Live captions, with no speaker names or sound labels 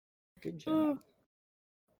Good job.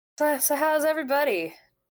 So how's everybody?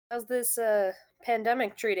 How's this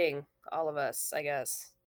pandemic treating all of us, I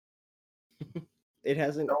guess? It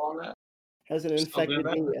hasn't Still infected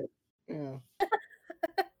doing me yet. Yeah.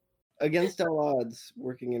 Against all odds,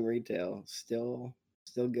 working in retail, still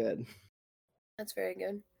good. That's very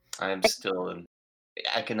good. I'm still in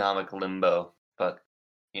economic limbo, but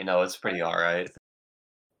it's pretty all right.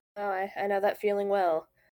 Oh, I know that feeling well.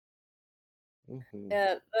 Mhm.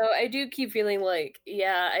 Yeah, though I do keep feeling like,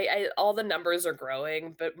 I all the numbers are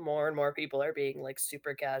growing, but more and more people are being like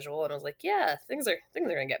super casual, and I was like, yeah, things are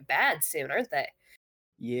gonna get bad soon, aren't they?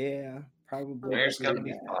 Yeah, probably. There's pretty gonna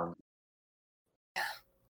be bad. fun.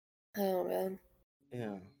 Oh man.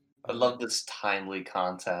 Yeah. I love this timely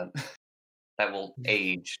content that will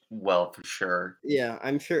age well for sure. Yeah,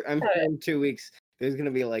 I'm sure in 2 weeks there's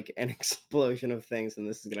gonna be like an explosion of things, and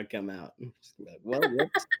this is gonna come out. I'm just gonna be like, well,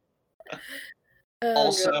 whoops. Oh,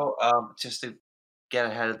 Also, just to get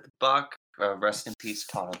ahead of the buck, rest in peace,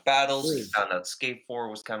 Connor Battles. He found out Skate 4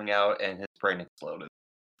 was coming out, and his brain exploded.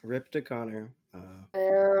 Rip to Connor.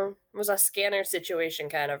 it was a scanner situation,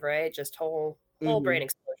 kind of, right? Just whole Mhm. brain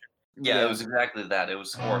explosion. Yeah, it was exactly that. It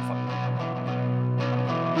was horrifying.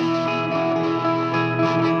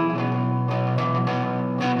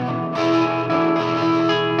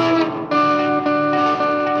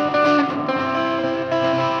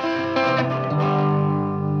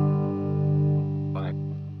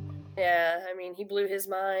 Yeah, I mean, he blew his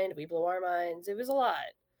mind, we blew our minds. It was a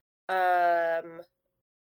lot. But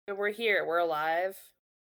we're here, we're alive.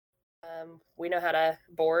 We know how to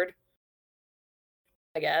board,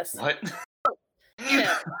 I guess. What?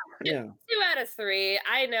 Yeah. Yeah. 2 out of 3.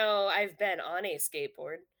 I know I've been on a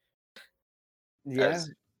skateboard. Yeah.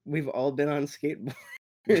 We've all been on skateboards.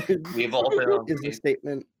 We've all been on is a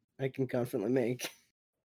statement I can confidently make.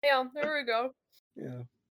 Yeah, there we go. Yeah.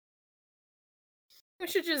 We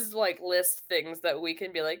should just like list things that we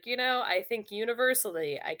can be like, I think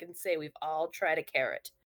universally I can say we've all tried a carrot.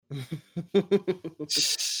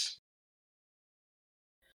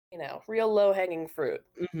 Real low hanging fruit.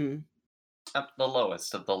 Mm-hmm. Up the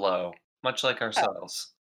lowest of the low, much like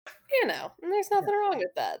ourselves. And there's nothing wrong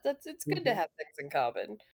with that. It's good to have things in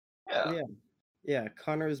common. Yeah. Yeah,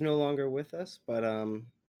 Connor is no longer with us, but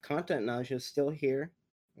Content Nausea is still here.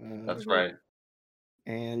 That's right.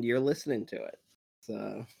 And you're listening to it.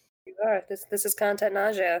 So you are. This is Content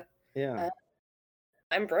Nausea. Yeah.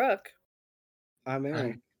 I'm Brooke. I'm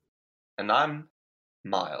Eric. And I'm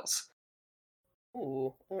Miles.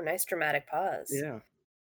 Ooh, nice dramatic pause. Yeah.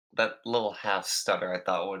 That little half stutter I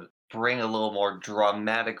thought would bring a little more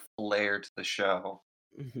dramatic flair to the show.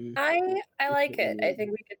 Mm-hmm. I like it. I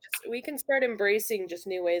think we can start embracing just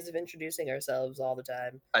new ways of introducing ourselves all the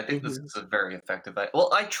time. I think this is a very effective.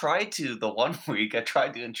 Well, I tried to the one week. I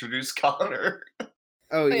tried to introduce Connor.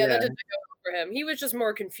 Oh yeah, that didn't go for him. He was just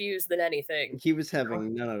more confused than anything. He was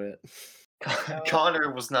having none of it.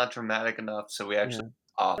 Connor was not dramatic enough, so we actually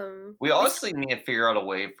we honestly need to figure out a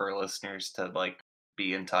way for listeners to like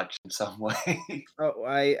be in touch in some way. Oh,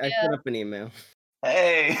 I put up an email.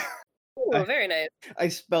 Hey. Ooh, very nice. I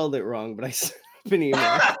spelled it wrong, but I sent up an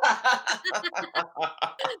email.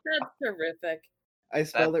 That's terrific. I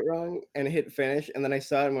spelled it wrong and hit finish, and then I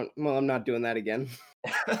saw it and went, well, I'm not doing that again.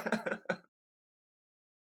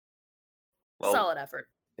 Solid effort.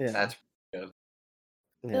 Yeah. That's good.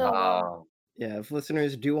 Yeah. Yeah, if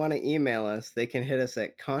listeners do want to email us, they can hit us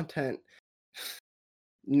at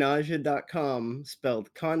contentnausea.com,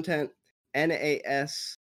 spelled content,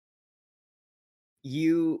 NASUEA.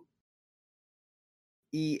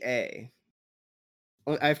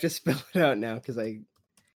 I have to spell it out now because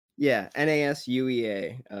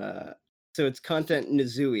NASUEA. So it's Content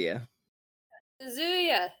Nazuia.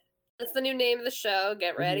 Nazuia. That's the new name of the show.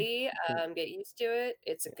 Get ready. Get used to it.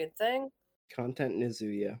 It's a good thing. Content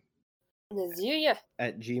Nazuia. Nazuia.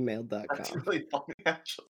 At gmail.com. That's really funny,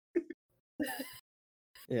 actually.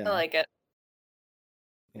 Yeah. I like it.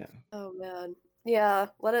 Yeah. Oh man. Yeah.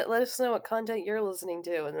 Let us know what content you're listening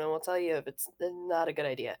to, and then we'll tell you if it's not a good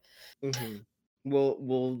idea. Mm-hmm.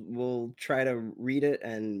 We'll try to read it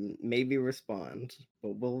and maybe respond,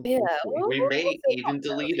 but we may even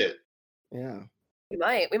delete it. Yeah. We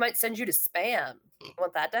might send you to spam. You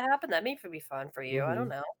want that to happen? That may be fun for you. I don't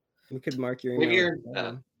know. We could mark your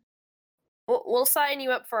email. We'll sign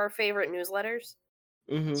you up for our favorite newsletters.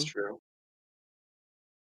 That's true.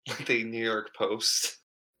 Like the New York Post.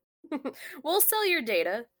 We'll sell your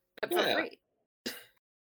data, but for free.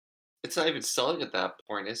 It's not even selling at that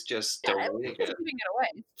point. It's just donating it. Giving it away.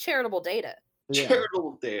 It's charitable data. Yeah.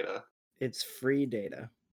 Charitable data. It's free data.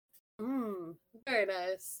 Very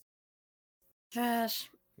nice. Gosh.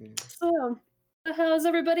 So, how's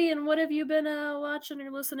everybody, and what have you been watching or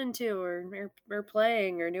listening to, or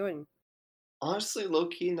playing or doing? Honestly, low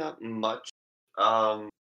key, not much.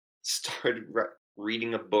 Started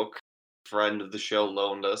reading a book. Friend of the show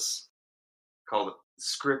loaned us called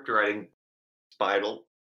Script Writing Bible.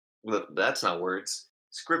 Well, that's not words.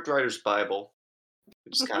 Script Writer's Bible,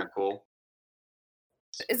 which is kind of cool.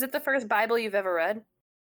 Is it the first Bible you've ever read?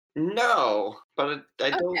 No, but I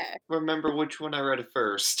don't remember which one I read at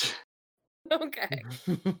first. Okay.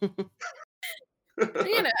 I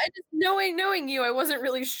just knowing you, I wasn't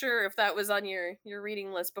really sure if that was on your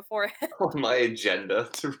reading list beforehand. On my agenda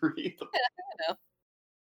to read them. Yeah,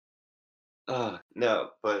 I know. No,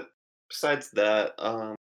 but besides that,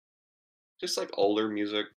 just like older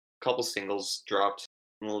music. A couple singles dropped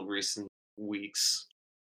in the recent weeks.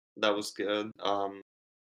 That was good.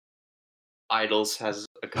 Idols has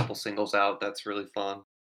a couple singles out. That's really fun.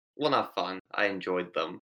 Well, not fun. I enjoyed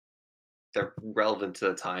them. They're relevant to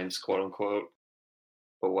the times, quote unquote.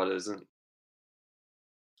 But what isn't?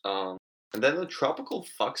 And then the Tropical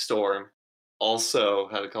Fuckstorm also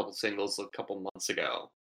had a couple singles a couple months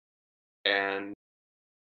ago, and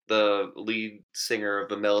the lead singer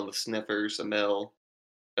of Emil and the Sniffers, Emil,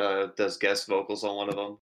 does guest vocals on one of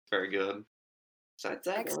them. Very good. Besides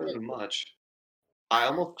that, there wasn't much. I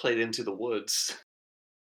almost played Into the Woods.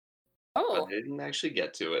 Oh. But I didn't actually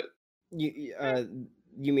get to it.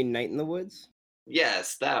 You mean Night in the Woods?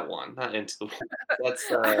 Yes, that one. Not Into the Woods. That's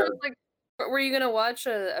I was like, were you gonna watch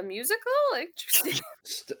a musical? Interesting.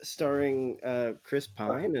 Starring Chris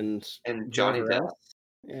Pine and Johnny Depp.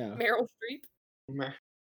 Yeah. Meryl Streep. I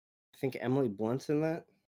think Emily Blunt's in that.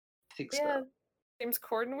 I think so. James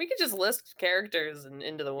Corden. We could just list characters in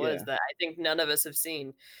Into the Woods that I think none of us have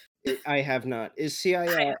seen. I have not. Is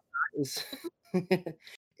CIA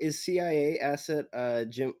is CIA asset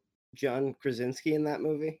John Krasinski in that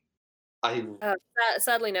movie?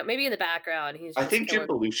 Sadly no. Maybe in the background. I think Jim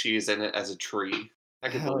Belushi is in it as a tree. I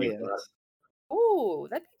can believe that. Ooh,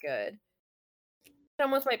 that'd be good. It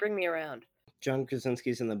almost might bring me around. John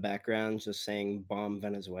Krasinski's in the background just saying "Bomb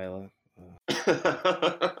Venezuela."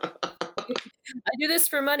 I do this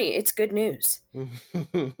for money. It's good news.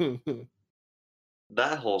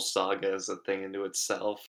 That whole saga is a thing into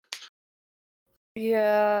itself.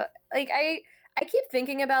 Yeah, like I keep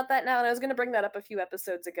thinking about that now, and I was gonna bring that up a few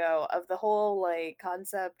episodes ago of the whole like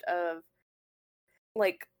concept of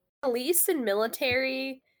like police and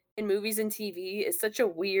military in movies and TV is such a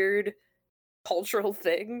weird cultural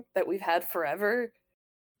thing that we've had forever.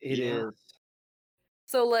 It is.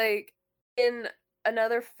 So like in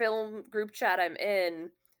another film group chat I'm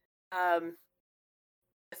in,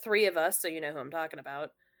 3 of us, so you know who I'm talking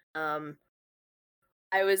about.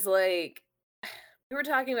 I was like, we were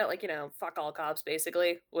talking about like, fuck all cops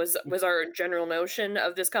basically was our general notion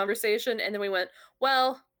of this conversation, and then we went,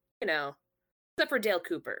 well, except for Dale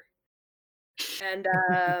Cooper. And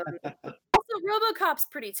also RoboCop's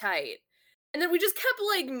pretty tight. And then we just kept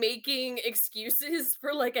like making excuses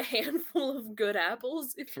for like a handful of good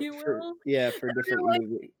apples, if you will. For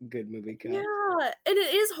different good movie cops. Yeah, and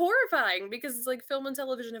it is horrifying because it's like film and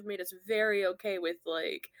television have made us very okay with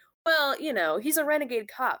like, well, he's a renegade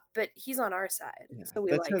cop, but he's on our side, so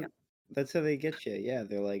we like him. That's how they get you. Yeah,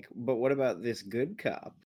 they're like, but what about this good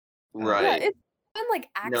cop? Right. Yeah, it's been like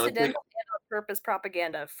accidental and on purpose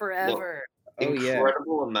propaganda forever.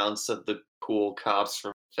 Incredible amounts of the cool cops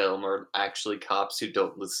from film are actually cops who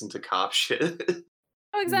don't listen to cop shit.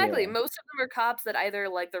 Oh, exactly. Most of them are cops that either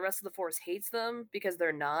like the rest of the force hates them because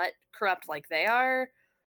they're not corrupt like they are,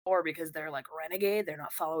 or because they're like renegade, they're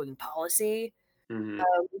not following policy. Mm-hmm.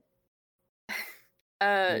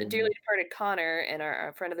 Dearly departed Connor and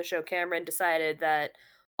our friend of the show Cameron decided that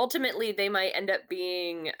ultimately they might end up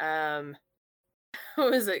being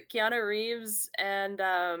what was it, Keanu Reeves and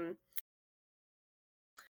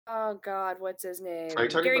oh god, what's his name? Are you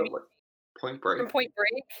talking about like Point Break? From Point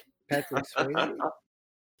Break. Patrick Swayze.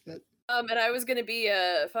 And I was gonna be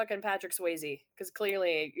a fucking Patrick Swayze because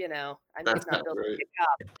clearly, I'm That's not built right. to be a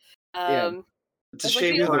cop. It's a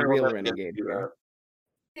shame he's a real renegade.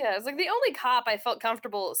 Yeah, it's like the only cop I felt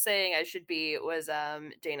comfortable saying I should be was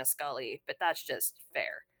Dana Scully, but that's just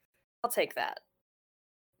fair. I'll take that.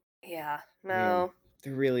 Yeah, no. Man,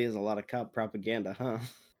 there really is a lot of cop propaganda, huh?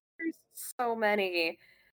 There's so many.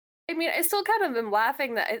 I mean, I still kind of am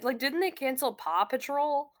laughing that like, didn't they cancel Paw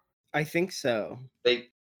Patrol? I think so. They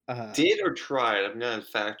did or tried. I'm gonna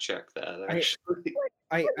fact check that actually.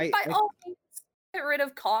 By all means, get rid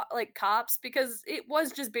of cops because it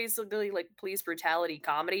was just basically like police brutality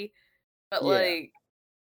comedy. But like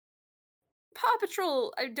Paw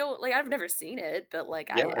Patrol, I've never seen it, but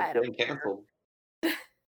like I don't canceled.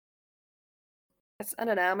 I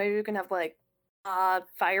don't know. Maybe we can have like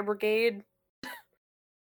fire brigade.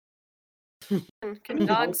 Can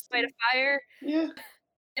dogs fight a fire? Yeah.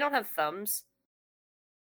 They don't have thumbs.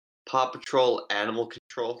 Paw Patrol Animal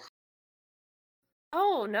Control.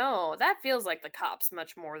 Oh no, that feels like the cops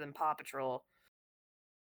much more than Paw Patrol.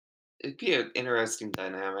 It'd be an interesting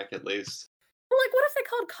dynamic, at least. Well, like, what if they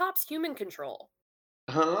called cops human control?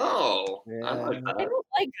 Oh, I like Yeah. I that. don't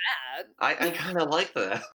like I kind of like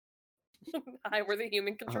that. that. I were the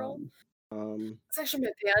human control. It's actually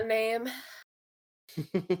my band name.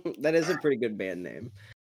 That is a pretty good band name.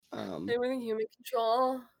 They were the human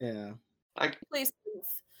control. Yeah. Please.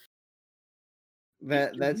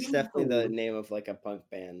 That's definitely the name of like a punk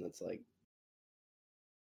band that's like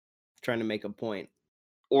trying to make a point.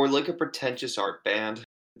 Or like a pretentious art band.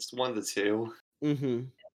 It's one of the two. Mm-hmm.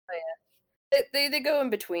 Oh, yeah. They go in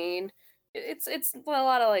between. It's a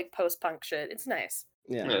lot of like post punk shit. It's nice.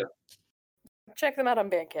 Yeah. Check them out on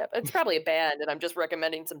Bandcamp. It's probably a band, and I'm just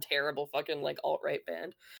recommending some terrible fucking like alt right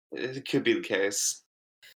band. It could be the case.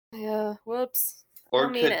 Yeah. Whoops. Or I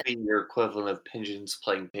it mean could be your equivalent of pigeons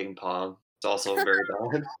playing ping pong. It's also very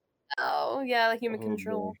bad. Oh yeah, the human Oh,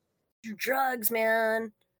 control. boy. Do drugs,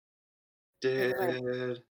 man. Dude,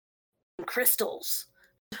 And crystals.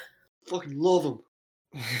 fucking love them.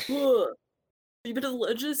 Ugh. You been to the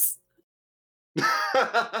ledges?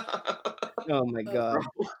 Oh my god.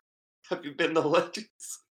 Have you been to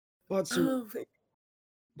Legends? Bought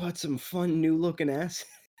some fun new looking ass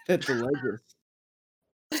at the Legends.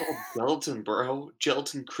 It's all gelatin, bro.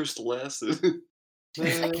 Gelatin crystal acid.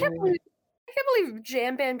 I can't believe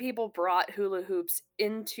jam band people brought hula hoops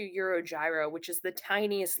into Eurogyro, which is the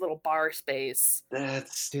tiniest little bar space.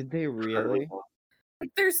 That's Did they really? incredible.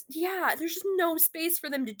 Like there's just no space for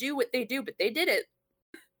them to do what they do, but they did it.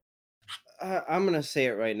 I'm gonna say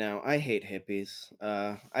it right now. I hate hippies.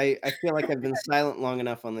 I feel like I've been silent long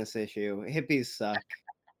enough on this issue. Hippies suck.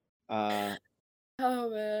 Oh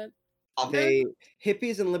man.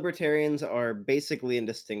 Hippies and libertarians are basically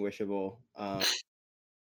indistinguishable.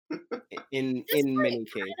 In many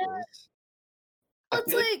cases. Well,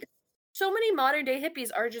 it's like so many modern day hippies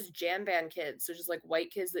are just jam band kids. So just like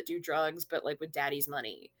white kids that do drugs, but like with daddy's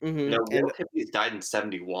money. Mhm, No, and real hippies died in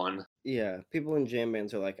 71. yeah, people in jam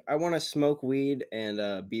bands are like, I want to smoke weed and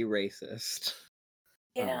be racist.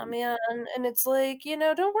 Yeah, man. And it's like, don't worry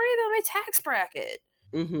about my tax bracket.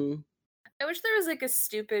 Mm-hmm. I wish there was like a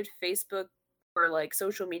stupid Facebook or like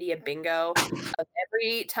social media bingo of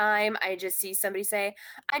every time I just see somebody say,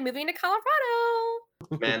 I'm moving to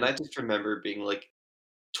Colorado. Man, I just remember being like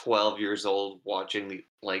 12 years old watching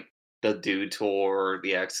the Dude Tour,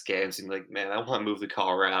 the X Games, and like, man, I want to move to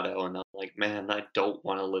Colorado. And I'm like, man, I don't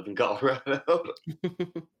want to live in Colorado.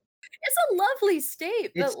 It's a lovely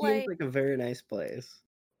state, It but seems like a very nice place.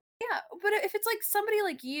 yeah, but if it's like somebody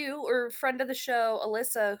like you or friend of the show,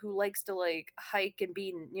 Alyssa, who likes to like hike and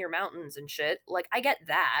be near mountains and shit, like I get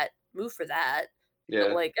that. Move for that. Yeah.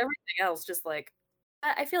 But like everything else, just like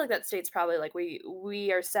I feel like that state's probably like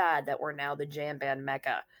we are sad that we're now the jam band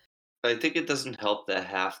mecca. I think it doesn't help that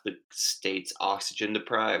half the state's oxygen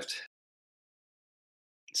deprived.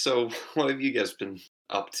 So, what have you guys been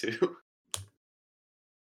up to?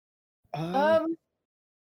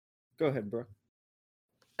 Go ahead, bro.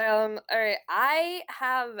 All right. I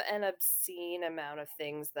have an obscene amount of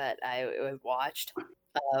things that I've watched.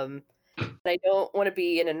 I don't want to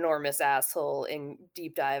be an enormous asshole and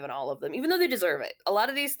deep dive on all of them, even though they deserve it. A lot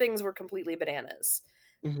of these things were completely bananas.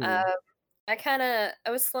 Mhm. I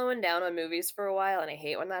was slowing down on movies for a while, and I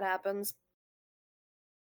hate when that happens.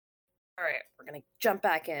 All right, we're gonna jump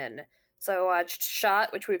back in. So I watched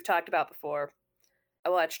Shot, which we've talked about before. I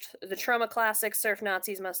watched the Trauma classic, Surf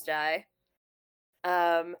Nazis Must Die.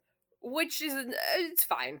 Which is it's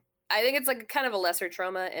fine. I think it's like kind of a lesser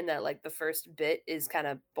trauma in that like the first bit is kind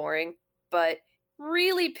of boring, but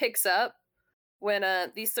really picks up when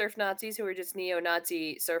these surf Nazis who are just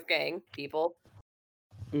neo-Nazi surf gang people.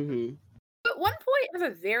 Mm-hmm. At one point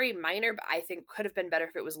have a very minor, but I think could have been better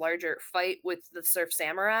if it was larger, fight with the surf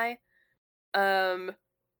samurai.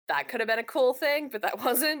 That could have been a cool thing, but that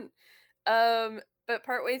wasn't. But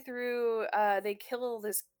partway through, they kill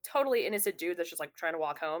this totally innocent dude that's just like trying to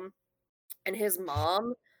walk home, and his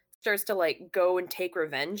mom starts to like go and take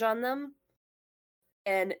revenge on them,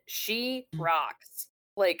 and she rocks.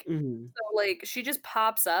 Like, so like she just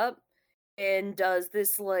pops up and does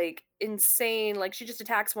this like insane, like she just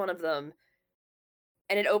attacks one of them,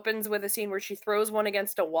 and it opens with a scene where she throws one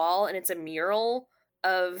against a wall, and it's a mural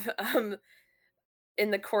of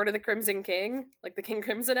in the Court of the Crimson King, like the King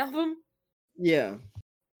Crimson album. Yeah.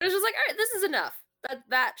 It was just like, all right, this is enough.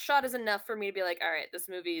 That shot is enough for me to be like, all right, this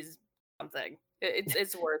movie's something.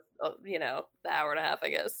 It's worth the hour and a half, I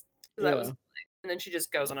guess. 'Cause that was, Yeah. and then she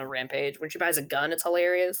just goes on a rampage when she buys a gun. It's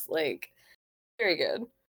hilarious, like very good.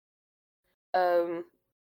 Um,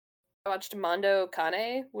 I watched Mondo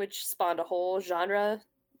Kane, which spawned a whole genre,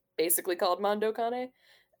 basically called Mondo Kane.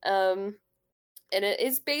 Um, and it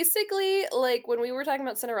is basically like when we were talking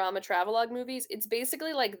about Cinerama travelogue movies. It's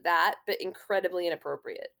basically like that, but incredibly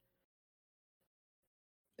inappropriate.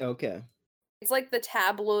 Okay. It's like the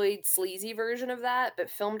tabloid sleazy version of that, but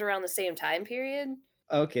filmed around the same time period.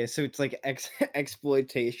 Okay, so it's like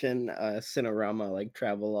exploitation, Cinerama, like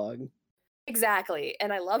travelogue. Exactly,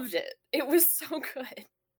 and I loved it. It was so good.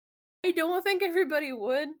 I don't think everybody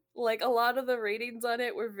would. Like a lot of the ratings on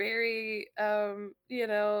it were very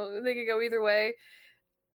they could go either way.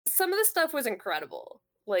 Some of the stuff was incredible.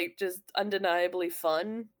 Like just undeniably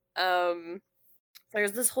fun. Um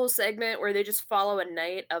there's this whole segment where they just follow a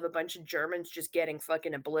night of a bunch of Germans just getting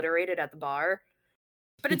fucking obliterated at the bar.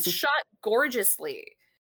 But it's shot gorgeously.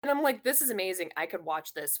 And I'm like, this is amazing. I could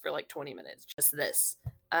watch this for like 20 minutes, just this.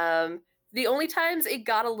 The only times it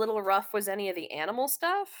got a little rough was any of the animal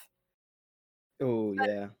stuff. Oh But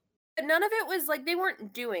yeah. none of it was like they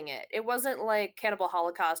weren't doing it. It wasn't like Cannibal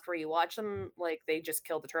Holocaust where you watch them like they just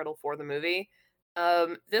killed the turtle for the movie.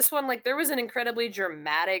 This one, like there was an incredibly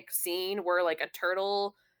dramatic scene where like a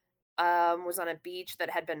turtle was on a beach that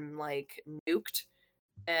had been like nuked,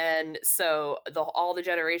 and so all the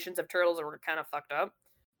generations of turtles were kind of fucked up.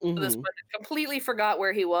 So this Hmm. one completely forgot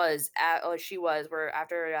where he was at, or she was, where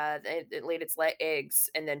after it laid its eggs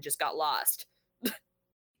and then just got lost.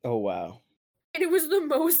 Oh wow. And it was the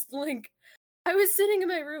most like I was sitting in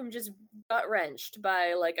my room just gut wrenched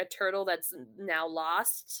by like a turtle that's now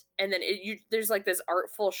lost, and then there's like this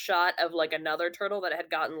artful shot of like another turtle that had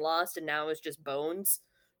gotten lost and now is just bones.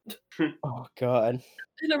 Oh god.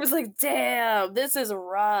 And I was like, damn, this is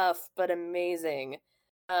rough, but amazing.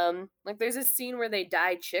 Like there's a scene where they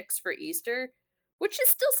dye chicks for Easter, which is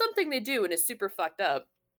still something they do and is super fucked up.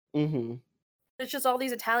 Hmm. It's just all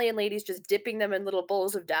these Italian ladies just dipping them in little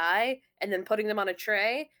bowls of dye and then putting them on a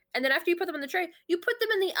tray. And then after you put them in the tray, you put them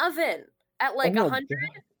in the oven at Oh like my 100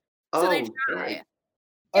 god. so they Oh, dry. dang.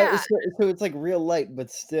 Yeah. So it's like real light, but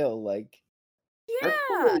still like. That's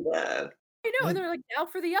Yeah. really bad. I know. And That, they're like, now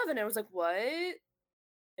for the oven. I was like, what?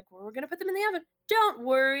 Like, well, we're gonna put them in the oven. Don't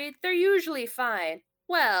worry, they're usually fine.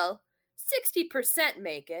 Well, 60%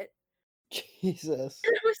 make it. Jesus.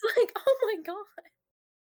 And I was like, oh my god.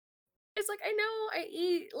 It's like I know I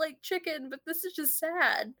eat like chicken, but this is just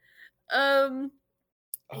sad. Um,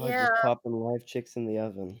 Oh, yeah, just popping live chicks in the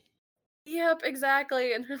oven. yep,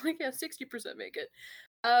 exactly. And they're like, yeah, 60% make it.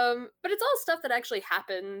 But it's all stuff that actually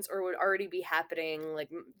happens or would already be happening. Like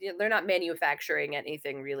they're not manufacturing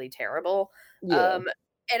anything really terrible. Yeah. Um,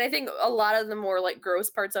 and I think a lot of the more like gross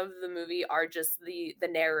parts of the movie are just the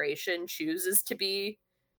narration chooses to be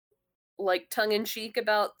like tongue in cheek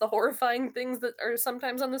about the horrifying things that are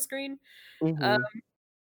sometimes on the screen. Uh, Hmm.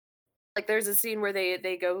 like there's a scene where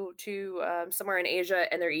they go to somewhere in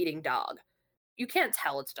Asia and they're eating dog. You can't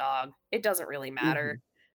tell it's dog. It doesn't really matter. Hmm.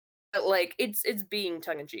 But like it's being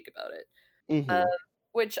tongue in cheek about it. Um, Hmm.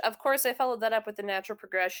 which of course I followed that up with the natural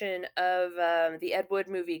progression of the Ed Wood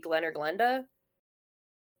movie Glen or Glenda.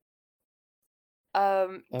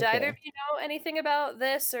 Do either of Okay. you know anything about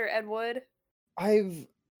this or Ed Wood? I've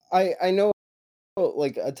I know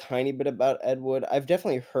like a tiny bit about Ed Wood. I've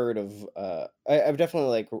definitely heard of I've definitely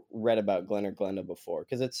like read about Glen or Glenda before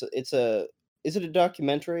because it's a is it a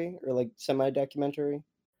documentary or like semi-documentary?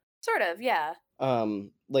 Sort of, yeah.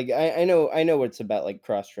 Like I know what it's about, like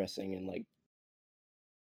cross-dressing and like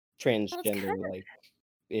Well, it's transgender kind of like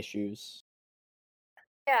issues.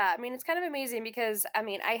 yeah. I mean, it's kind of amazing because I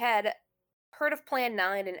mean, I had heard of Plan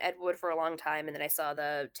 9 and Ed Wood for a long time, and then I saw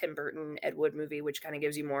the Tim Burton Ed Wood movie, which kind of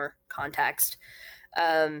gives you more context.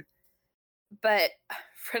 Um, but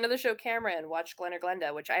friend of the show Cameron watched Glen or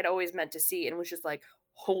Glenda, which I'd always meant to see, and was just like,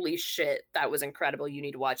 "Holy shit, that was incredible! You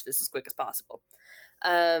need to watch this as quick as possible."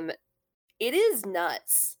 Um, it is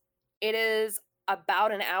nuts. It is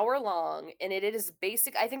about an hour long, and it is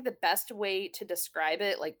basic. I think the best way to describe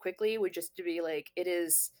it, like quickly, would just to be like it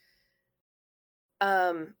is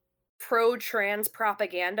um pro-trans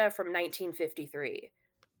propaganda from 1953.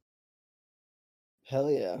 Hell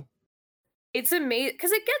yeah. It's amazing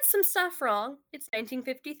because it gets some stuff wrong. It's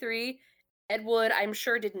 1953. Ed Wood, I'm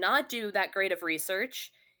sure, did not do that great of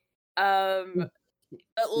research. Um, Mm.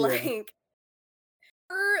 but Yeah. like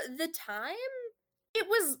for the time, it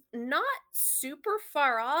was not super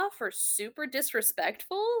far off or super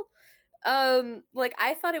disrespectful. Like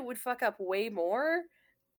I thought it would fuck up way more.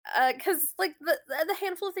 Cause like the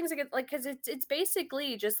handful of things I get, like, cause it's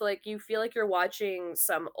basically just like you feel like you're watching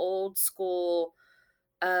some old school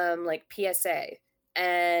like PSA,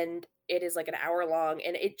 and it is like an hour long,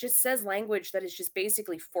 and it just says language that is just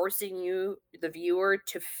basically forcing you, the viewer,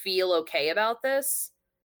 to feel okay about this.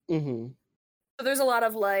 Mhm. So there's a lot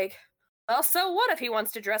of like, well, so what if he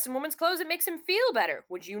wants to dress in women's clothes? It makes him feel better.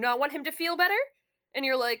 Would you not want him to feel better? And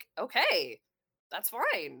you're like, okay, that's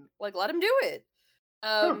fine. Like, let him do it.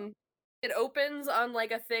 Huh. It opens on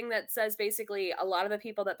like a thing that says basically a lot of the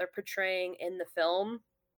people that they're portraying in the film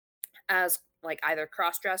as like either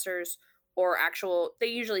cross dressers or actual. They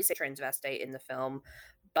usually say transvestite in the film,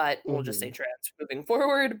 but we'll just say Mhm. trans moving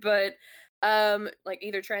forward. But like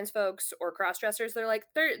either trans folks or cross dressers, they're like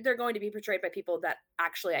they're going to be portrayed by people that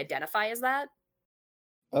actually identify as that,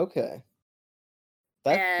 Okay.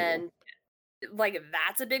 That's cool. and like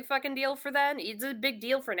that's a big fucking deal for them. It's a big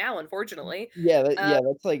deal for now, unfortunately. Yeah,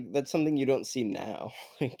 that's, like that's something you don't see now.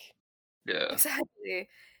 Like Yeah. Exactly.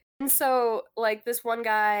 And so, like, this one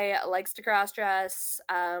guy likes to cross dress.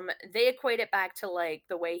 They equate it back to like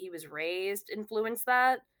the way he was raised, influenced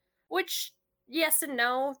that, which, yes and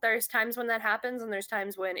no. There's times when that happens, and there's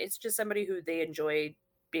times when it's just somebody who they enjoy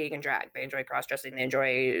being in drag. They enjoy cross dressing. They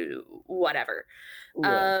enjoy whatever.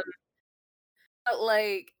 right. Um, but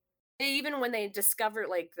like, even when they discover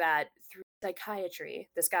like that through psychiatry,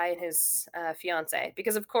 this guy and his fiance,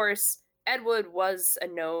 because of course Ed Wood was a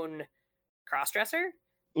known crossdresser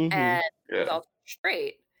Mhm. and was Yeah. also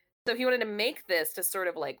straight. So he wanted to make this to sort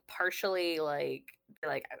of like partially like be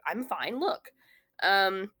like, I'm fine, look.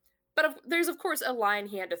 But there's of course a line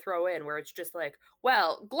he had to throw in where it's just like,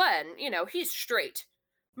 well, Glenn, he's straight.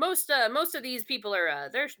 Most of these people are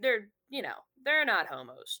they're they're not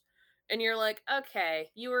homos. And you're like,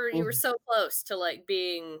 okay, you were Mhm. so close to like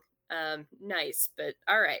being nice, but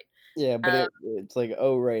all right. Yeah, but Um it's like,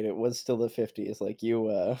 "Oh, right, it was still the '50s." Like,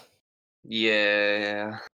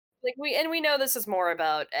 Yeah. Like we know this is more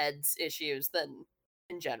about Ed's issues than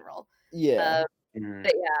in general. yeah. Uh, Mhm.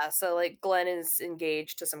 but yeah, so like Glenn is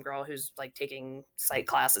engaged to some girl who's like taking psych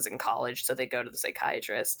classes in college, so they go to the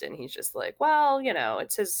psychiatrist and he's just like, well,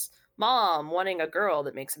 it's his mom wanting a girl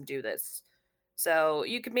that makes him do this. So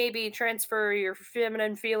you could maybe transfer your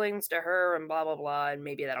feminine feelings to her and blah blah blah, and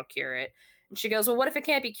maybe that'll cure it. And she goes, well, what if it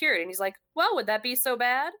can't be cured? And he's like, well, would that be so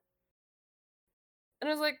bad? And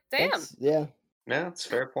I was like, damn, That's yeah. Yeah, that's a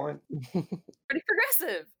fair point. pretty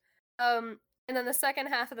progressive. Um, and then the second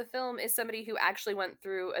half of the film is somebody who actually went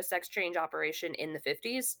through a sex change operation in the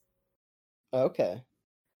 50s. Okay.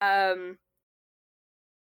 Um,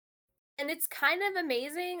 and it's kind of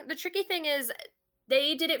amazing. The tricky thing is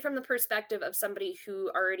they did it from the perspective of somebody who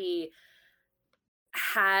already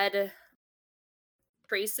had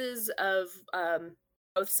traces of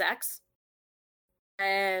both sex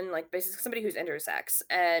and like basically somebody who's intersex.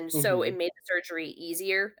 And so it Mhm. made the surgery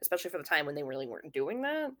easier, especially for the time when they really weren't doing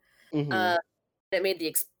that. Mhm. Uh, It made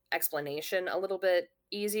the explanation a little bit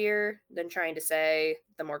easier than trying to say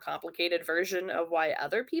the more complicated version of why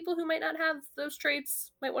other people who might not have those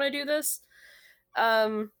traits might want to do this.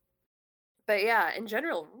 Um, but yeah, in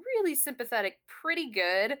general, really sympathetic, pretty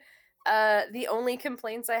good. The only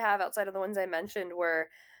complaints I have outside of the ones I mentioned were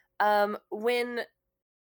when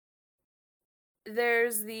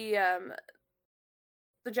there's the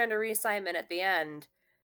gender reassignment at the end,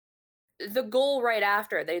 the goal right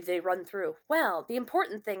after they run through, well, the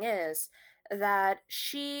important thing is that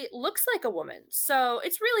she looks like a woman, so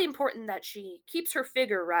it's really important that she keeps her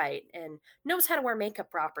figure right and knows how to wear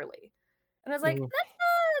makeup properly. And I was like, Mhm.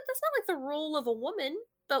 that's not like the role of a woman,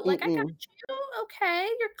 but like I got Mm-mm. you. Okay,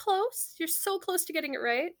 you're close, you're so close to getting it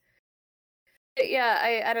right. But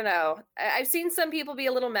yeah, I don't know. I've seen some people be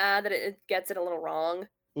a little mad that it gets it a little wrong,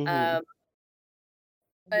 Mhm. um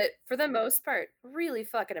but for the most part, really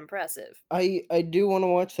fucking impressive. I do wanna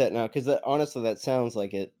watch that now 'cause that honestly, that sounds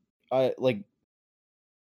like it. I like,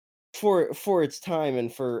 for its time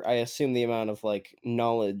and for, I assume, the amount of, like,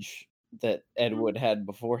 knowledge that Ed Mhm. Wood had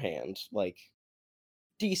beforehand, like,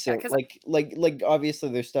 Yeah, decent. 'cause Like, obviously,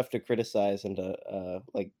 there's stuff to criticize and to,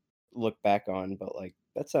 like, look back on, but, like,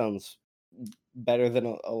 that sounds better than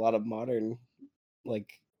a lot of modern,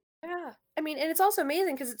 like yeah. I mean, and it's also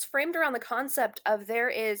amazing because it's framed around the concept of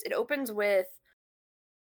it opens with,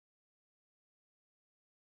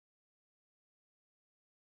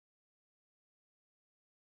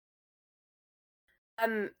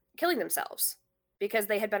 killing themselves because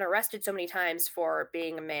they had been arrested so many times for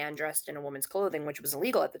being a man dressed in a woman's clothing, which was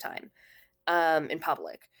illegal at the time, in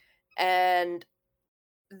public. And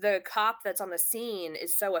the cop that's on the scene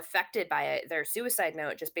is so affected by their suicide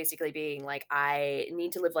note just basically being like, "I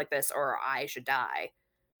need to live like this or I should die."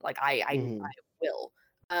 Like I Mhm. will.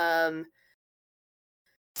 Um,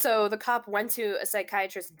 so the cop went to a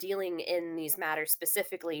psychiatrist dealing in these matters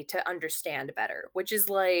specifically to understand better, which is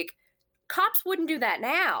like cops wouldn't do that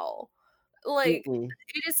now. Like Mm-mm.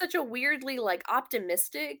 it is such a weirdly like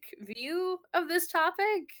optimistic view of this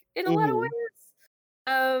topic in a lot of Mhm. ways.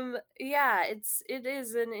 Yeah, it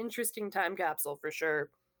is an interesting time capsule for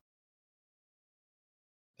sure.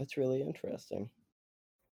 That's really interesting.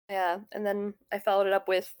 Yeah, and then I followed it up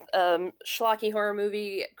with schlocky horror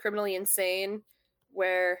movie Criminally Insane,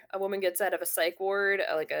 where a woman gets out of a psych ward,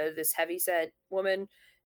 like a this heavy set woman,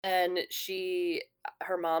 and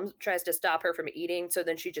her mom tries to stop her from eating, so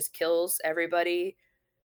then she just kills everybody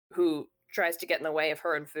who tries to get in the way of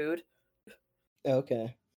her and food.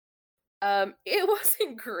 Okay. It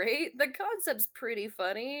wasn't great. The concept's pretty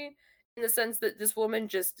funny in the sense that this woman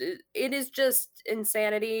it is just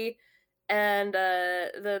insanity, and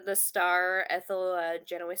the star Ethel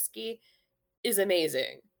Janowiski is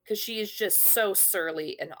amazing because she is just so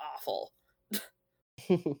surly and awful.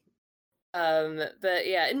 But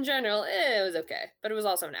yeah, in general, it was okay, but it was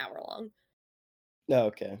also an hour long.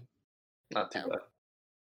 Okay. Not too So, bad.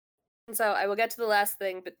 and so I will get to the last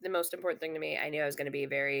thing, but the most important thing to me, I knew I was going to be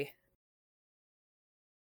very.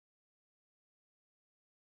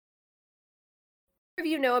 What do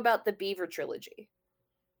you know about the Beaver trilogy?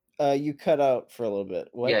 You cut out for a little bit.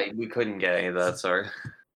 What? Yeah, we couldn't get any of that. Sorry.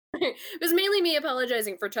 It was mainly me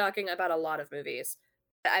apologizing for talking about a lot of movies.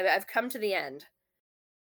 I've come to the end.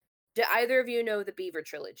 Do either of you know the Beaver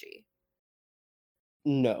trilogy?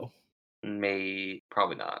 No.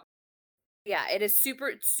 Probably not. Yeah, it is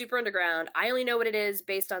super underground. I only know what it is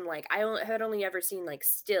based on like had only ever seen like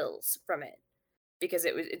stills from it because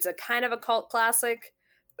it's a kind of a cult classic,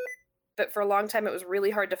 but for a long time it was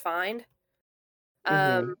really hard to find.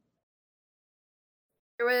 Mhm. Um,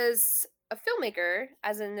 there was a filmmaker,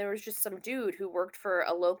 as in there was just some dude who worked for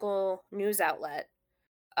a local news outlet.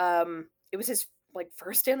 It was his like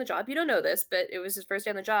first day on the job. You don't know this, but it was his first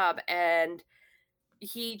day on the job, and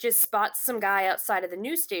he just spots some guy outside of the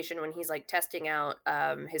news station when he's like testing out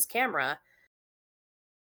his camera,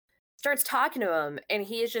 starts talking to him, and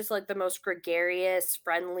he is just like the most gregarious,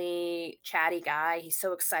 friendly, chatty guy. He's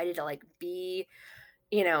so excited to like be,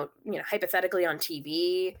 hypothetically on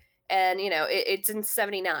TV. And it's in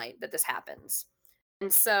 79 that this happens.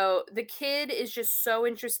 And so the kid is just so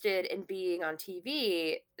interested in being on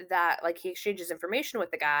TV that like he exchanges information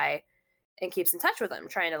with the guy and keeps in touch with him,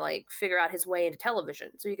 trying to like figure out his way into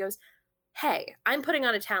television. So he goes, "Hey, I'm putting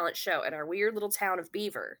on a talent show in our weird little town of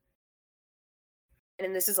Beaver."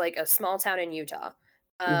 And this is like a small town in Utah.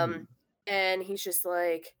 Um, Mhm. and he's just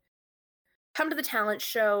like, "Come to the talent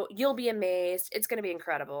show. You'll be amazed. It's going to be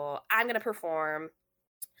incredible. I'm going to perform."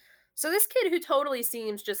 So this kid who totally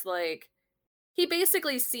seems just like, he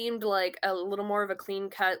basically seemed like a little more of a clean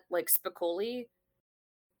cut, like Spicoli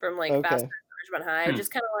from like Fast Okay. and Ridgemont High, Hmm.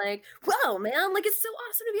 just kind of like, "Whoa, man! Like it's so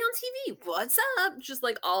awesome to be on TV. What's up?" Just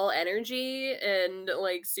like all energy and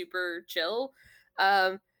like super chill.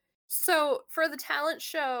 Um, so for the talent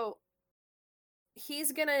show,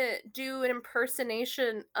 he's gonna do an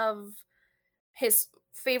impersonation of his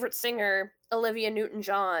favorite singer, Olivia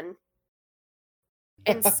Newton-John,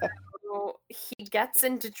 and so he gets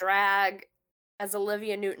into drag as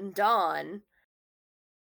Olivia Newton-Dawn.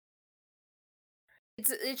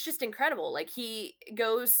 It's just incredible. Like he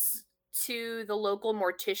goes to the local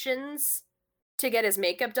morticians to get his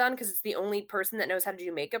makeup done because it's the only person that knows how to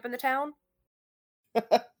do makeup in the town.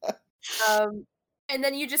 Um, and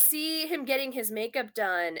then you just see him getting his makeup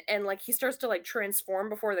done, and like he starts to like transform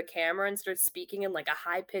before the camera and starts speaking in like a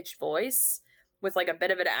high pitched voice with like a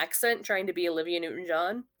bit of an accent, trying to be Olivia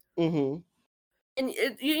Newton-John. Mhm. And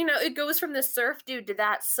it goes from this surf dude to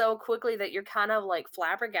that so quickly that you're kind of like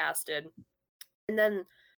flabbergasted. And then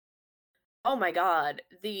oh my god,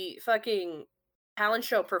 the fucking talent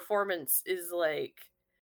show performance is like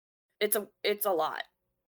it's a lot.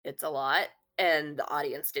 It's a lot, and the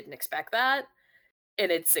audience didn't expect that,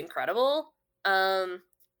 and it's incredible. Um,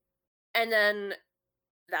 and then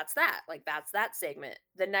that's that. Like that's that segment.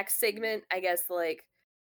 The next segment, I guess, like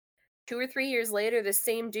 2 or 3 years later, the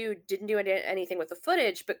same dude didn't do anything with the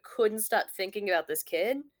footage, but couldn't stop thinking about this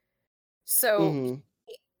kid. So he Mhm.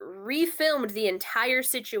 refilmed the entire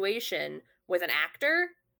situation with an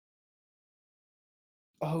actor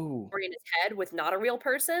Oh. in his head with not a real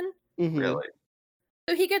person. Mhm. Really?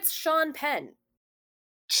 So he gets Sean Penn,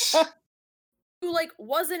 who like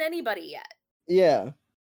wasn't anybody yet. Yeah.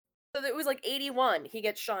 So it was like 81. He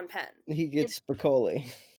gets Sean Penn, He and, gets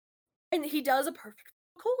Spicoli. and he does a perfect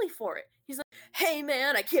Coley for it. He's like, "Hey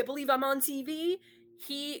man, I can't believe I'm on TV."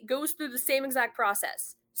 He goes through the same exact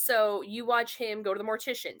process. So you watch him go to the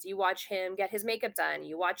morticians, you watch him get his makeup done,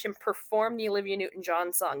 you watch him perform the Olivia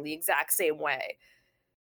Newton-John song the exact same way.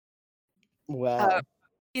 Wow.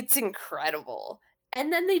 It's incredible.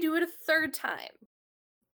 And then they do it a third time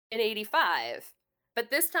in 85, but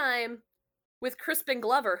this time with Crispin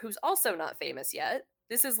Glover, who's also not famous yet.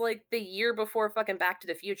 This is like the year before fucking Back to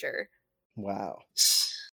the Future. Wow.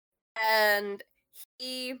 And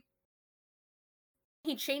he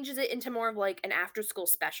changes it into more of like an after school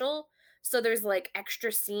special. So there's like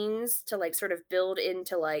extra scenes to like sort of build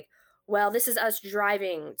into like, well, this is us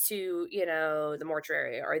driving to, the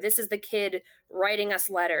mortuary, or this is the kid writing us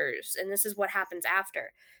letters, and this is what happens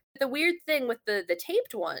after. But the weird thing with the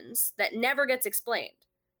taped ones that never gets explained,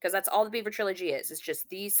 because that's all the Beaver trilogy is just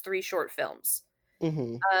these 3 short films.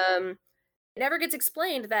 Mm-hmm. It never gets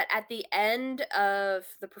explained that at the end of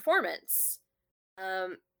the performance,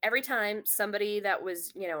 every time somebody that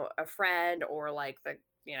was, a friend or like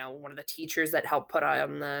one of the teachers that helped put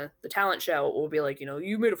on the talent show will be like,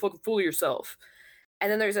 you made a fucking fool of yourself.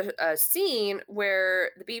 And then there's a scene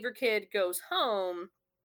where the Beaver kid goes home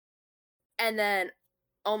and then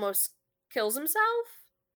almost kills himself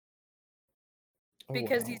Oh,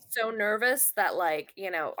 because wow. he's so nervous that like,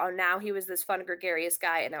 oh, now he was this fun, gregarious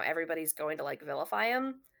guy and now everybody's going to like vilify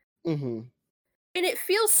him. Mm-hmm. And it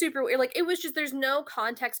feels super weird. Like, it was just, there's no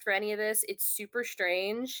context for any of this. It's super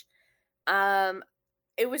strange.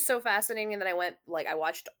 It was so fascinating. And then I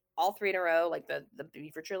watched all 3 in a row, like the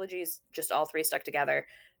Beaver trilogies, just all 3 stuck together.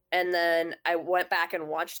 And then I went back and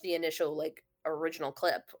watched the initial, like, original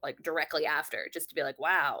clip, like, directly after, just to be like,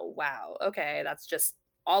 wow, okay, that's just,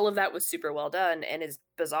 all of that was super well done and is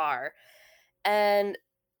bizarre. And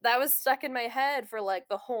that was stuck in my head for like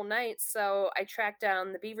the whole night. So I tracked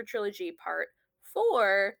down the Beaver Trilogy Part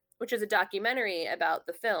 4, which is a documentary about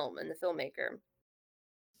the film and the filmmaker.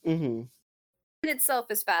 Mm-hmm. In itself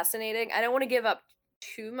is fascinating. I don't want to give up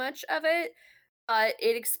too much of it, but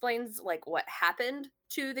it explains like what happened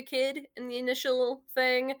to the kid in the initial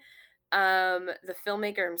thing. The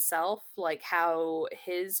filmmaker himself, like how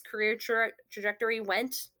his career trajectory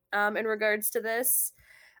went in regards to this.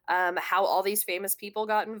 How all these famous people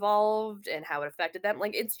got involved and how it affected them.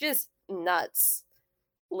 Like, it's just nuts.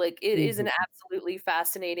 Like, it is an Mm-hmm. absolutely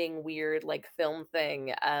fascinating, weird, like, film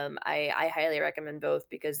thing. I highly recommend both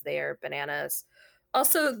because they are bananas.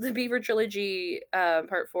 Also, the Beaver Trilogy,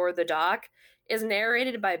 Part 4, the doc, is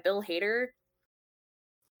narrated by Bill Hader,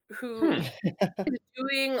 who is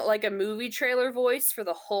doing, like, a movie trailer voice for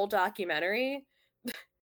the whole documentary.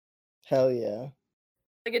 Hell yeah.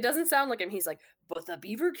 Like, it doesn't sound like him. He's like, but the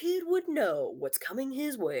Beaver Kid would know what's coming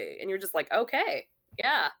his way. And you're just like, okay,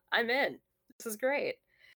 yeah, I'm in. This is great.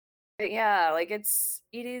 But yeah, like it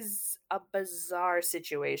is a bizarre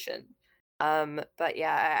situation. But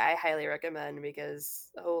yeah, I highly recommend because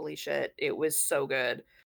holy shit, it was so good.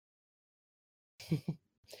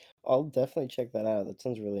 I'll definitely check that out. That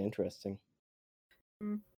sounds really interesting.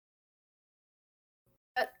 Mm.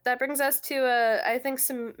 That brings us to I think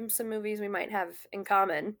some movies we might have in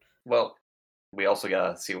common. Well, we also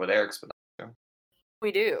gotta see what Eric's been up to.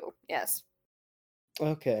 We do, yes.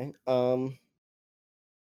 Okay.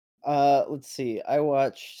 Let's see. I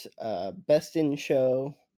watched Best in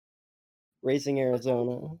Show, Raising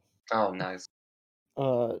Arizona. Oh, nice.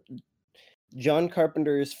 Uh, John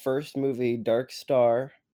Carpenter's first movie, Dark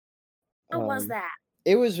Star. How was that?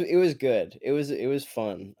 It was good. It was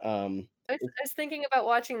fun. I was thinking about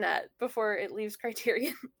watching that before it leaves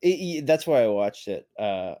Criterion. That's why I watched it.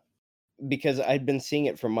 Because I'd been seeing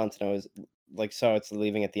it for months, and I was like, saw it's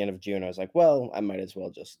leaving at the end of June. I was like, well, I might as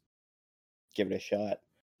well just give it a shot.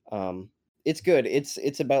 It's good.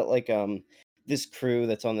 It's about like this crew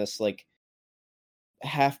that's on this like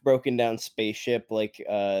half broken down spaceship. Like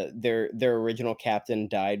their original captain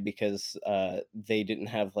died because they didn't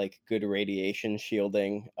have like good radiation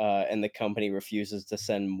shielding, and the company refuses to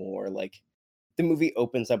send more. Like the movie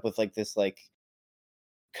opens up with like this like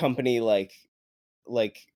company like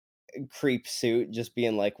creep suit just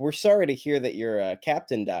being like, we're sorry to hear that your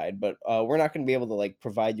captain died, but we're not going to be able to like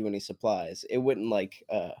provide you any supplies. It wouldn't like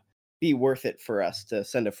be worth it for us to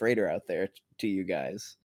send a freighter out there to you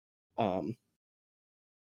guys. And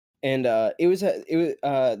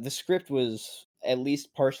the script was at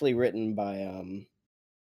least partially written by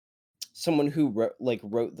someone who wrote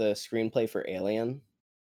the screenplay for Alien.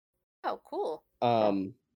 Oh, cool.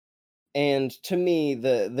 And to me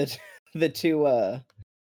the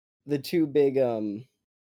two big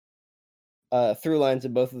through lines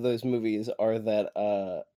of both of those movies are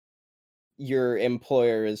that your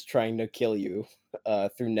employer is trying to kill you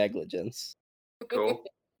through negligence. Cool.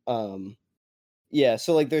 Yeah,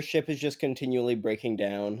 so, like, their ship is just continually breaking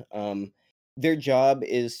down. Their job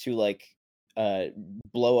is to, like, uh,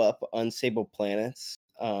 blow up unstable planets,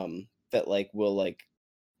 that, like, will, like,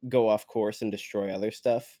 go off course and destroy other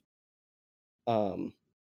stuff. Um,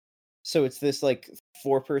 so it's this, like,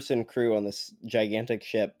 four-person crew on this gigantic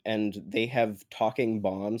ship, and they have talking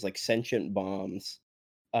bombs, like, sentient bombs,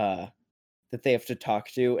 uh, that they have to talk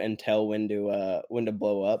to and tell when to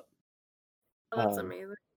blow up. Oh, that's Um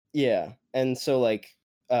amazing. Yeah, and so, like,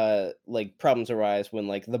 problems arise when,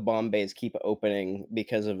 like, the bomb bays keep opening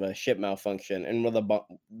because of a ship malfunction, and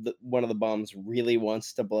one of the bombs really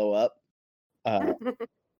wants to blow up, uh,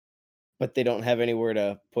 but they don't have anywhere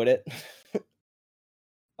to put it.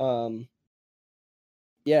 Um,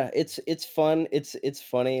 yeah, it's fun, it's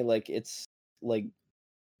funny, like, like,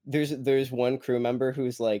 there's one crew member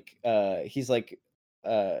who's, like, he's, like,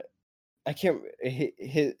 uh, I can't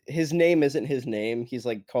his name isn't his name, he's,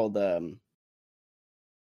 like, called,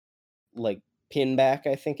 like, Pinback,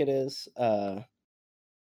 I think it is,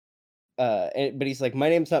 but he's like, "My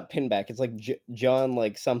name's not Pinback, it's like John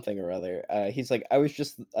like something or other." He's like, "I was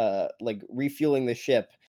just, like, refueling the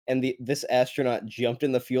ship, and this astronaut jumped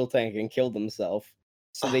in the fuel tank and killed himself.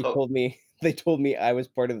 So they Oh, told me they told me I was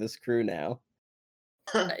part of this crew now."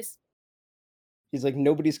 Nice. He's like,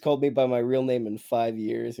 "Nobody's called me by my real name in 5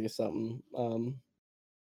 years," or something.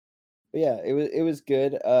 But yeah, it was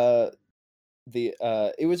good.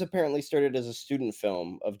 It was apparently started as a student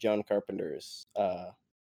film of John Carpenter's,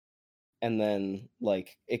 and then,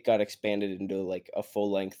 like, it got expanded into, like, a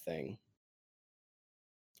full-length thing,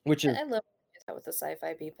 which is I love that with the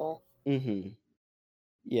sci-fi people. mhm.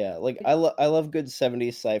 Yeah, like, I love good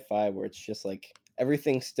 70s sci-fi where it's just, like,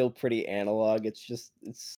 everything's still pretty analog, it's just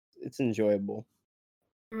it's enjoyable,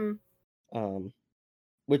 Mm. um,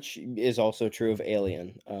 which is also true of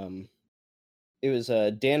Alien. It was,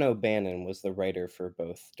 Dan O'Bannon was the writer for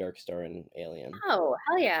both Dark Star and Alien. Oh,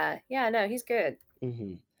 hell yeah. Yeah, no, he's good.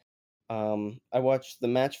 Mhm. I watched The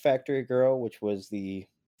Match Factory Girl, which was the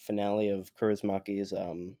finale of Kurosawa's,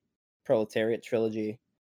 Proletariat trilogy.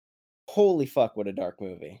 Holy fuck, what a dark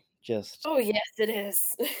movie. Just, Oh, yes, it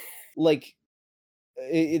is. like,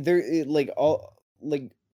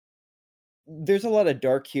 like, there's a lot of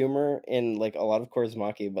dark humor in, like, a lot of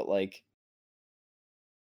Kurosamaki, but, like,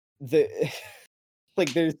 the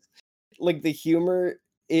like, there's like, the humor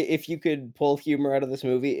if you could pull humor out of this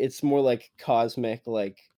movie, it's more like cosmic,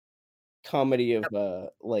 like, comedy of, Yep.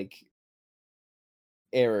 like,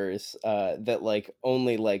 errors, that, like,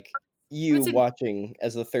 only, like, I you would say watching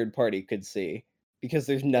as a third party could see, because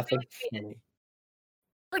there's I feel nothing like the funny.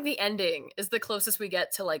 like the ending is the closest we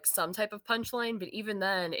get to like some type of punchline, but even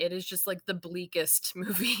then, it is just like the bleakest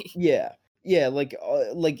movie. Yeah. Yeah, like,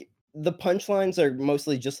 the punchlines are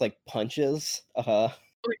mostly just, like, punches,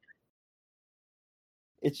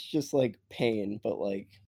 it's just, like, pain, but,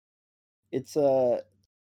 like, it's,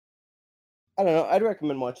 I don't know, I'd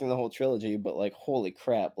recommend watching the whole trilogy, but, like, holy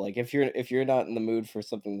crap, like, if you're not in the mood for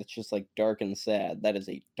something that's just, like, dark and sad, that is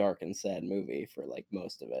a dark and sad movie for, like,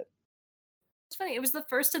 most of it. It's funny. It was the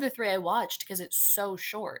first of the three I watched because it's so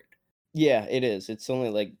short. Yeah, it is, it's only,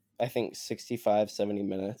 like, I think 65, 70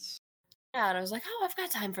 minutes. Yeah, and I was like, "Oh, I've got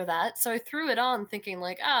time for that." So I threw it on thinking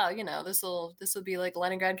like, "Oh, this will be like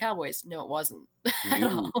Leningrad Cowboys." No, it wasn't at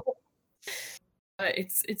Ooh. all. But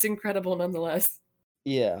it's incredible nonetheless.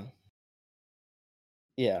 Yeah,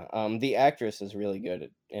 yeah, the actress is really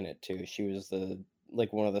good in it too, she was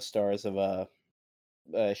one of the stars of,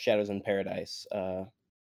 Shadows in Paradise,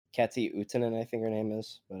 Kathy Uttinen, I think her name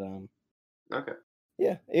is, but, okay.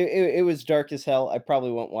 yeah, it was dark as hell, I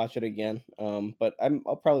probably won't watch it again, but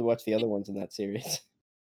I'll probably watch the other ones in that series.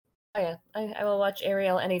 Oh yeah, I will watch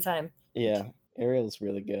Ariel anytime. Yeah, Ariel's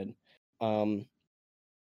really good. Um,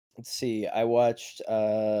 let's see, I watched,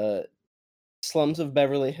 Slums of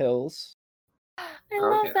Beverly Hills, I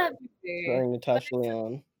love Okay. that movie. starring But Natasha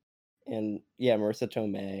Lyonne, and, yeah, Marissa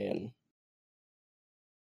Tomei, and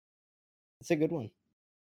it's a good one.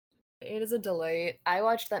 it is a delight. I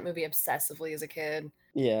watched that movie obsessively as a kid.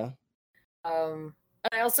 Yeah. And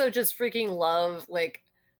I also just freaking love like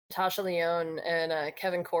Tasha Leone and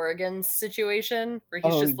Kevin Corrigan's situation where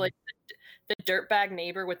he's Oh, just like the dirtbag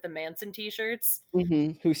neighbor with the Manson t-shirts.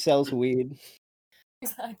 mhm, who sells weed.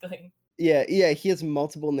 Exactly. Yeah, yeah, he has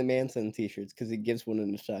multiple Manson t-shirts because he gives one to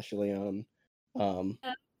Natasha Lyonne. Um,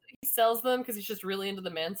 He sells them because he's just really into the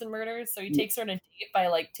Manson murders. So he y takes her on a date by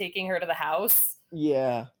like taking her to the house.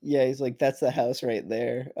 yeah, yeah, he's like, "That's the house right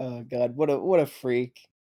there." Oh god, what a freak.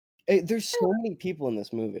 There's so many people in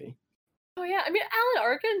this movie. Oh yeah, I mean Alan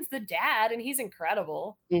Arkin's the dad, and he's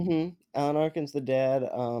incredible. Mhm. Alan Arkin's the dad,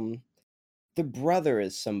 The brother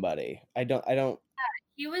is somebody. I don't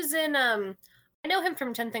He was in I know him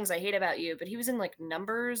from 10 Things I Hate About You, but he was in like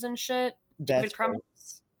Numbers and shit. David that's right.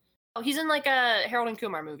 Crumbles. Oh, he's in like Harold and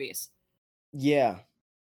Kumar movies. Yeah.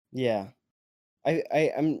 Yeah.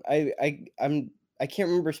 I can't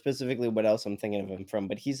remember specifically what else I'm thinking of him from,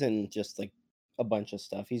 but he's in just like a bunch of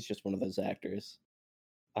stuff. He's just one of those actors.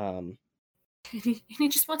 Um He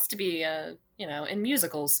just wants to be in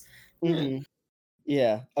musicals. mhm.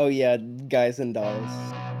 Yeah. Oh yeah, Guys and Dolls.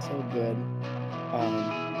 So good.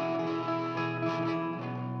 Um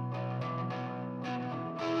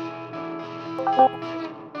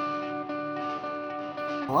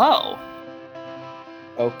Hello.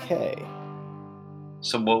 okay.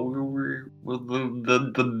 So what were the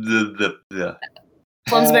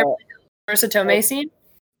Clones Uh Beverly Hills, Marissa oh, Tomei scene.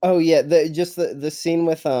 oh yeah, the scene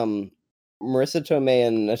with Marissa Tomei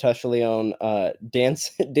and Natasha Lyonne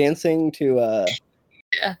dancing to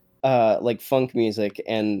Yeah. like funk music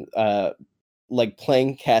and like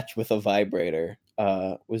playing catch with a vibrator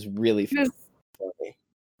was really It is, funny.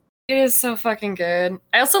 it is so fucking good.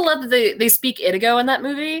 I also love that they speak Itigo in that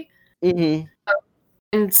movie, Mhm.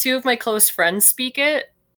 and two of my close friends speak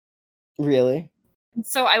it. Really?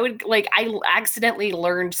 So I accidentally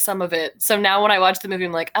learned some of it. So now when I watch the movie,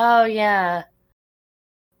 I'm like, oh yeah,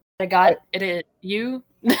 I I, got it. You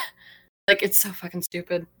like it's so fucking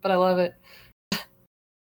stupid, but I love it.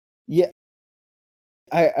 yeah,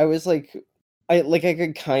 I was like I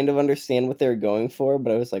could kind of understand what they were going for,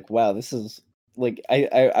 but I was like, wow, this is like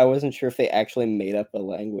I wasn't sure if they actually made up a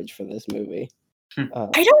language for this movie.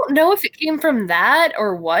 I don't know if it came from that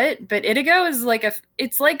or what, but Itigo is like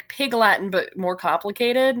it's like Pig Latin but more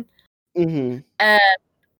complicated. Mhm. And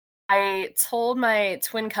I told my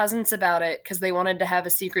twin cousins about it because they wanted to have a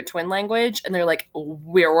secret twin language, and they're like,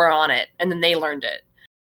 we're on it," and then they learned it.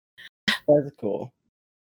 That's cool.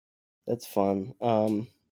 That's fun.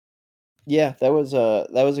 Yeah, that was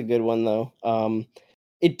a good one though.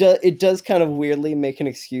 It does kind of weirdly make an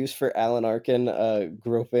excuse for Alan Arkin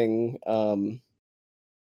groping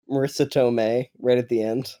Marissa Tomei right at the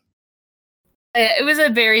end. It was a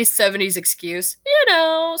very 70s excuse.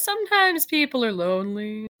 Sometimes people are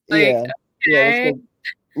lonely. Like, Yeah. Yeah, it's okay. like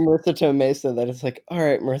Marissa Tomei said that. It's like, all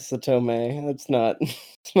right, Marissa Tomei, that's not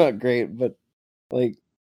it's not great, but like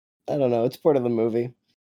I don't know, it's part of the movie.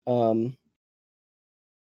 Um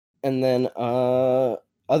and then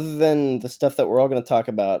other than the stuff that we're all going to talk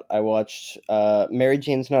about, I watched Mary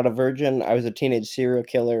Jane's Not a Virgin, I Was a Teenage Serial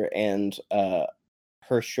Killer, and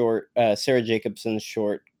her short Sarah Jacobson's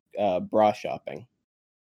short Bra Shopping.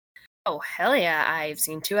 Oh, hell yeah. I've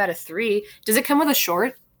seen 2 out of 3. Does it come with a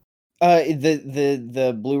short?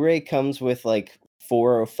 The Blu-ray comes with like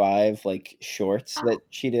 4 or 5 like shorts Oh, that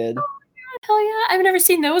she did. hell yeah. I've never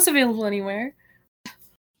seen those available anywhere.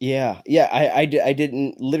 Yeah, yeah, I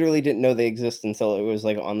didn't literally didn't know they exist until it was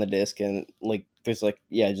like on the disc and like there's like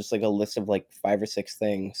yeah, just like a list of like 5 or 6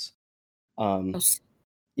 things. Um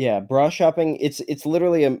yeah, Bra Shopping, it's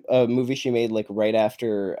literally a movie she made like right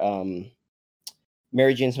after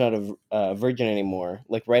Mary Jane's Not a Virgin Anymore,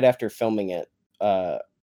 like right after filming it.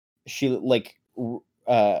 She like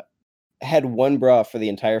had one bra for the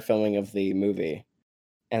entire filming of the movie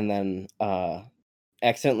and then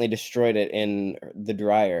accidentally destroyed it in the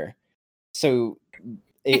dryer. So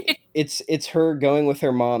it's her going with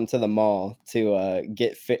her mom to the mall to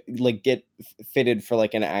get fitted for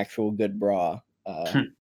like an actual good bra.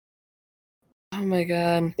 Oh my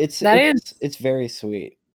god. It's That is it's it's very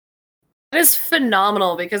sweet. that is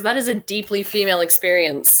phenomenal because that is a deeply female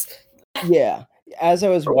experience. Yeah. As I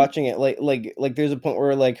was watching it, like there's a point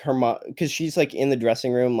where like her mom, because she's like in the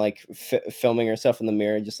dressing room, like filming herself in the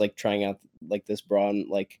mirror, just like trying out like this bra and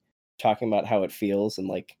like talking about how it feels and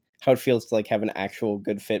like how it feels to like have an actual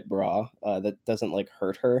good fit bra that doesn't like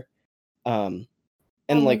hurt her. Um,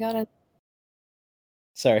 Oh and my like, god.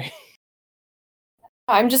 sorry,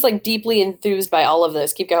 I'm just like deeply enthused by all of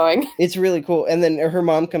this. Keep going. it's really cool. And then her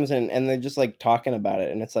mom comes in and they're just like talking about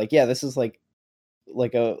it, and it's like, yeah, this is like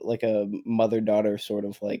a mother daughter sort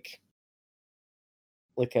of like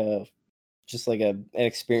a just like an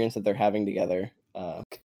experience that they're having together.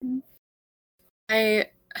 I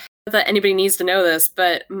not that anybody needs to know this,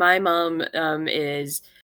 but my mom is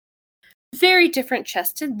very different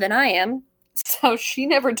chested than I am. So she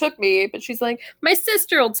never took me, but she's like, my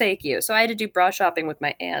sister will take you. So I had to do bra shopping with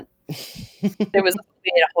my aunt. There was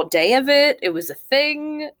we had a whole day of it. It was a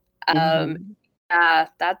thing. Um, Mhm.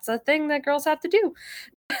 that's a thing that girls have to do.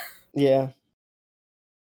 Yeah.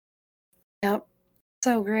 Yep.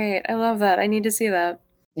 So great. I love that. I need to see that.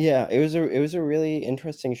 Yeah, it was a really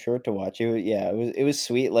interesting short to watch. Yeah, it was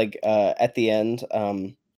sweet, like, at the end,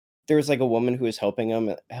 there was like a woman who was helping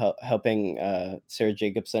him, helping Sarah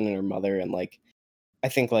Jacobson and her mother, and like I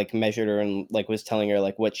think like measured her and like was telling her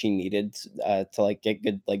like what she needed to like get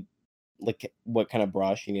good like what kind of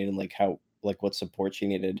bra she needed, like how like what support she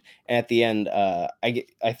needed. And at the end,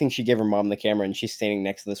 I think she gave her mom the camera, and she's standing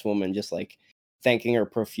next to this woman, just like thanking her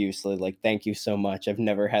profusely, like thank you so much. I've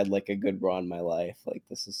never had like a good bra in my life. Like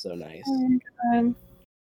this is so nice. Oh my god.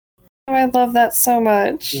 Oh, I love that so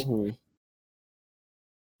much. Mhm.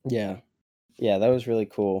 Yeah, yeah, that was really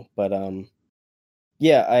cool. But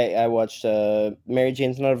yeah, I watched Mary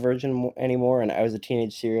Jane's Not a Virgin Anymore, and I Was a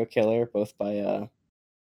Teenage Serial Killer, both by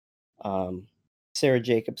Sarah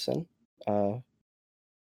Jacobson, uh,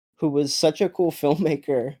 who was such a cool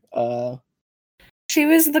filmmaker. She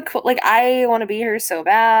was the cool, like, I want to be her so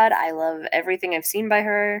bad. I love everything I've seen by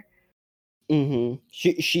her.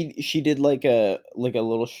 She did like a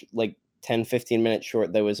little like 10-15 minute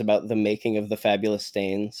short that was about the making of The Fabulous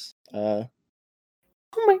Stains.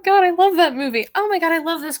 Oh my god, I love that movie. Oh my god, I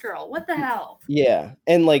love this girl. What the hell? Yeah,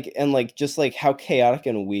 and like just like how chaotic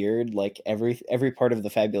and weird like every part of The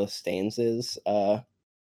Fabulous Stains is. Like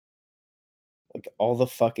all the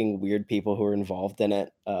fucking weird people who are involved in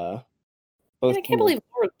it. Both I can't believe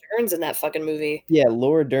Laura Dern's in that fucking movie. Yeah,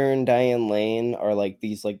 Laura Dern, Diane Lane are like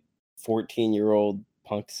these like 14-year-old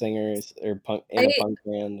punk singers or punk in a punk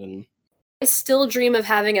band, and I still dream of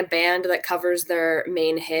having a band that covers their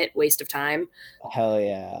main hit, Waste of Time. hell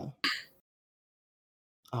yeah.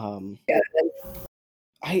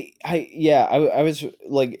 Yeah. I was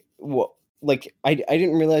like what like I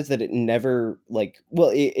didn't realize that it never like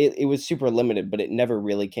well it was super limited, but it never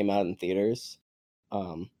really came out in theaters.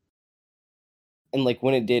 Um and like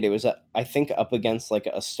when it did, it was I think up against like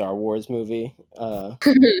a Star Wars movie.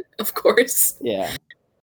 Of course. Yeah.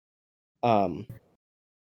 Um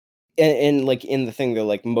and like in the thing, though,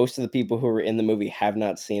 like most of the people who were in the movie have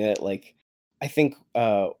not seen it. Like I think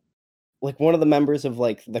like one of the members of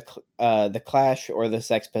like the Clash or the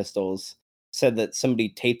Sex Pistols said that somebody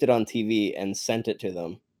taped it on TV and sent it to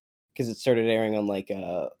them because it started airing on like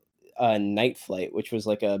a Night Flight, which was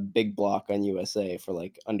like a big block on USA for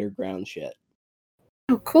like underground shit.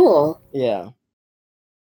 Oh, cool. Yeah.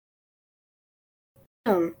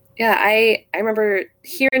 Yeah, I remember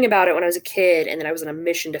hearing about it when I was a kid, and then I was on a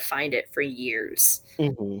mission to find it for years.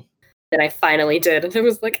 Mm-hmm. And I finally did, and it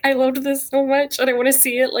was like, I loved this so much, and I want to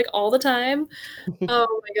see it like all the time.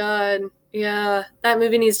 Oh my god. Yeah, that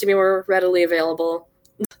movie needs to be more readily available.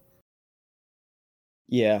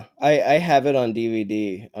 Yeah, I have it on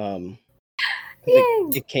DVD.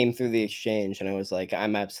 It came through the exchange, and I was like,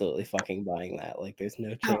 I'm absolutely fucking buying that. Like, there's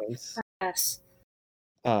no chance. Yes.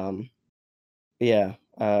 Yeah,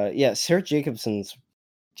 yeah. Sarah Jacobson's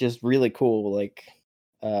just really cool. Like,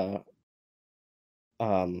 um,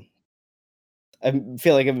 I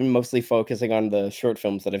feel like I've been mostly focusing on the short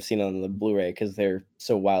films that I've seen on the Blu-ray because they're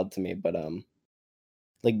so wild to me. But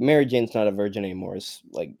like Mary Jane's Not a Virgin Anymore is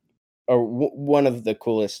like, or one of the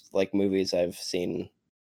coolest like movies I've seen.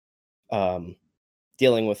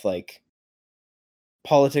 Dealing with like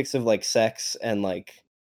politics of like sex and like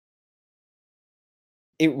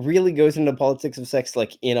it really goes into politics of sex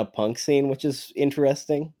like in a punk scene, which is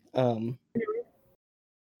interesting.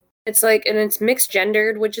 It's like, and it's mixed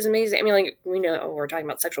gendered, which is amazing. I mean, like, we know we're talking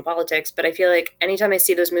about sexual politics, but I feel like anytime I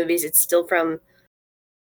see those movies, it's still from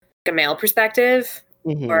a male perspective,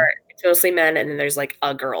 or it's mostly men, and then there's like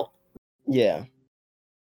a girl. Yeah.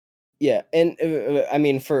 Yeah, and I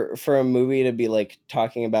mean, for a movie to be like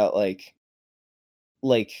talking about like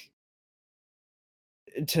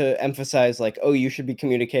to emphasize like, oh, you should be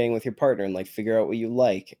communicating with your partner and like figure out what you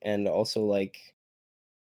like, and also like,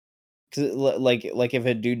 cause like if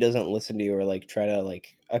a dude doesn't listen to you or like try to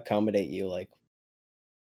like accommodate you, like,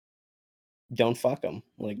 don't fuck him.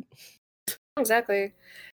 Like, Exactly.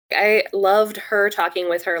 I loved her talking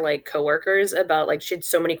with her like coworkers about like she had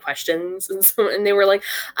so many questions and they were like,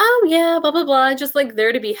 oh yeah, blah blah blah, just like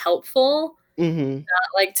there to be helpful, not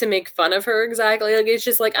like to make fun of her exactly. Like it's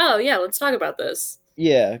just like, oh yeah, let's talk about this.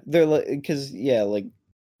 yeah, they're like, because yeah, like,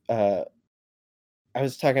 I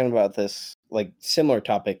was talking about this like similar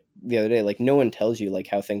topic the other day. Like, no one tells you like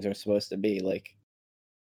how things are supposed to be. Like,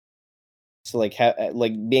 so like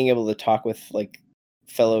like being able to talk with like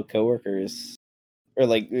fellow coworkers or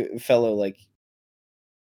like fellow like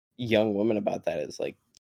young women about that is like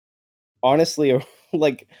honestly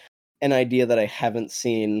like an idea that I haven't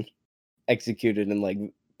seen executed in like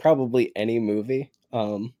probably any movie.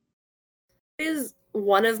 It is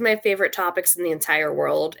one of my favorite topics in the entire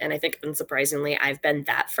world, and I think unsurprisingly, I've been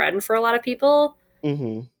that friend for a lot of people.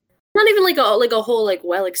 Not even like a whole like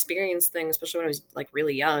well experienced thing, especially when I was like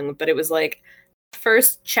really young, but it was like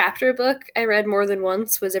first chapter book I read more than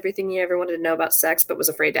once was Everything You Ever Wanted to Know About Sex But Was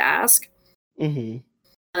Afraid to Ask. Mm-hmm.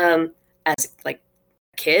 As like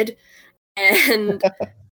a kid. And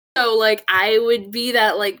so like I would be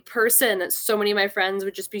that like person that so many of my friends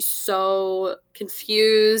would just be so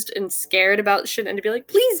confused and scared about shit, and to be like,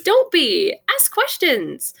 please don't be. Ask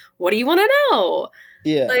questions. What do you want to know?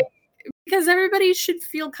 Yeah. Like, because everybody should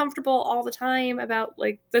feel comfortable all the time about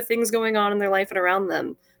like the things going on in their life and around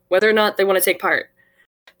them, whether or not they want to take part.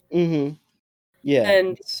 Mm-hmm. Yeah.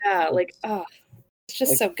 And yeah, like, oh, it's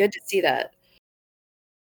just like, so good to see that.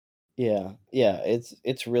 yeah,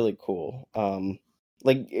 it's really cool.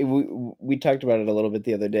 Like we talked about it a little bit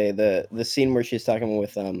the other day. The scene where she's talking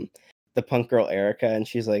with the punk girl Erica, and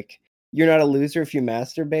she's like, "You're not a loser if you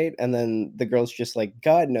masturbate," and then the girl's just like,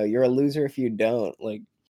 "God no, you're a loser if you don't." Like,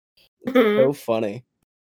 it's so funny.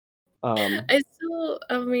 I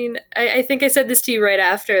think I said this to you right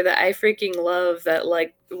after that I freaking love that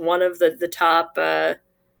like one of the top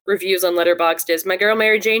reviews on Letterboxd is my girl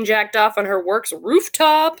Mary Jane jacked off on her work's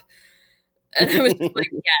rooftop. And I was just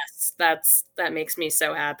like, yes, that makes me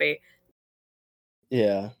so happy.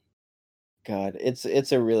 Yeah. God,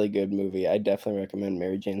 it's a really good movie. I definitely recommend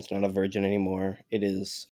Mary Jane's Not a Virgin Anymore. It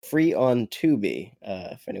is free on Tubi,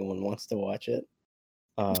 if anyone wants to watch it.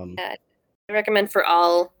 I recommend for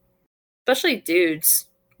all, especially dudes,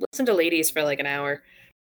 listen to ladies for like an hour.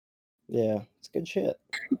 Yeah, it's good shit.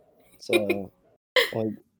 So, like,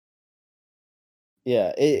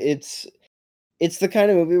 yeah, it's the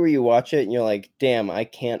kind of movie where you watch it and you're like, damn, I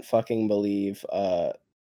can't fucking believe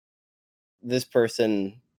this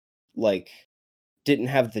person like didn't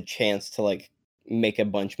have the chance to like make a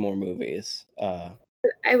bunch more movies.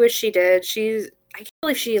 I wish she did. I can't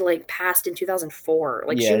believe she like passed in 2004.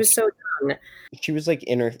 Like she Yeah, was so young. she was like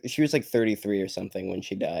she was like 33 or something when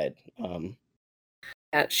she died.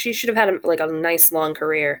 Yeah, she should have had like a nice long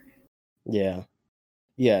career. Yeah.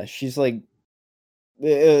 Yeah, she's like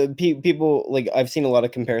people like I've seen a lot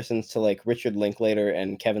of comparisons to like Richard Linklater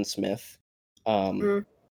and Kevin Smith. Mhm.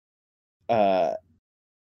 Uh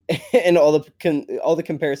and all the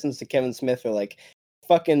comparisons to Kevin Smith are like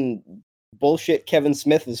fucking bullshit. Kevin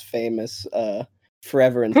Smith is famous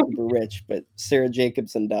forever and super rich, but Sarah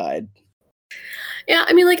Jacobson died. Yeah,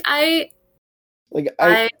 I mean, like I Like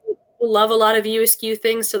love a lot of USQ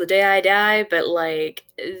things till the day I die, but like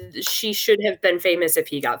she should have been famous if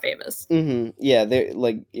he got famous. Yeah, they're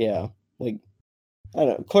like like I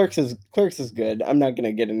don't know. Clerks is good. I'm not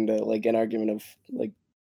gonna get into like an argument of like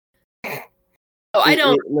Oh, I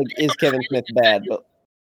don't. like is Kevin Smith bad, but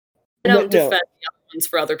I don't defend no. the other ones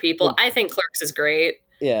for other people. I think Clerks is great.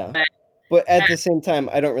 Yeah, but at the same time,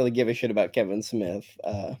 I don't really give a shit about Kevin Smith.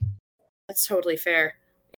 That's totally fair.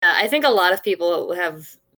 Yeah, I think a lot of people have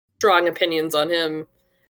strong opinions on him.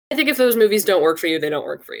 I think if those movies don't work for you, they don't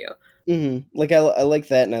work for you. Like I like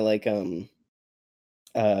that, and I like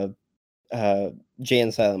Jay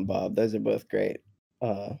and Silent Bob. Those are both great.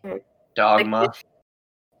 Dogma.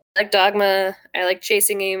 I like Dogma. I like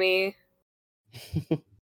Chasing Amy.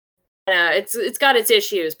 Yeah, it's got its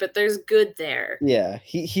issues, but there's good there. Yeah,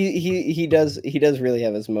 he does really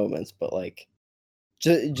have his moments, but like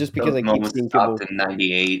just because Those I keep seeing people in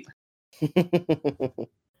 '98.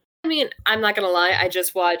 I mean, I'm not gonna lie. I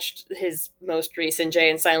just watched his most recent Jay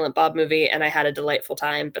and Silent Bob movie, and I had a delightful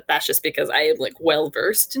time. But that's just because I am like well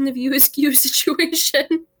versed in the View Askew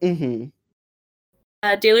situation. Dearly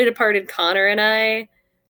Departed Connor and I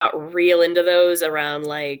got real into those around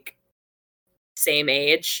like same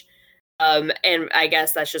age. And I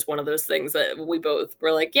guess that's just one of those things that we both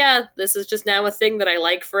were like, yeah, this is just now a thing that I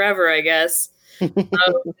like forever, I guess.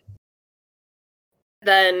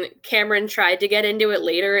 Then Cameron tried to get into it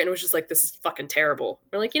later and was just like, this is fucking terrible.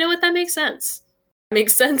 We're like, you know what? That makes sense. It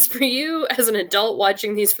makes sense for you as an adult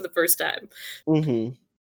watching these for the first time.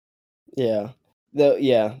 Yeah. But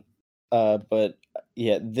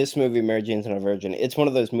yeah, this movie, Mary Jane's Not a Virgin, it's one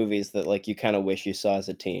of those movies that like you kind of wish you saw as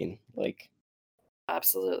a teen. Like,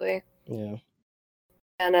 absolutely. Yeah.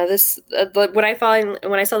 And this, when I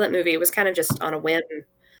saw that movie, it was kind of just on a whim.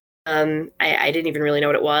 I didn't even really know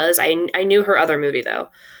what it was. I knew her other movie though.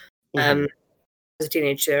 As a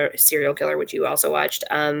Teenage Serial Killer, which you also watched.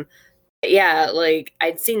 Yeah, like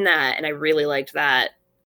I'd seen that and I really liked that.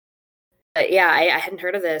 But yeah, I hadn't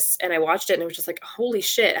heard of this, and I watched it and it was just like, holy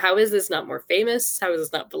shit, how is this not more famous? How is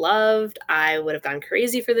this not beloved? I would have gone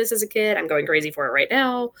crazy for this as a kid. I'm going crazy for it right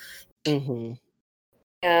now.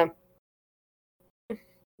 Yeah.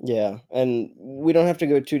 Yeah, and we don't have to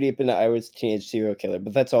go too deep into I Was a Teenage Serial Killer,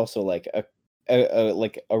 but that's also like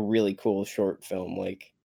a really cool short film.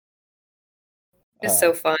 Like, it's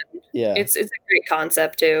so fun. Yeah, it's a great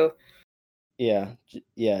concept too.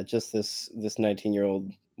 yeah, just this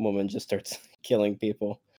 19-year-old woman just starts killing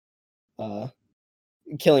people, uh,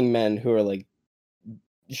 killing men who are like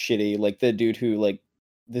shitty. Like the dude who like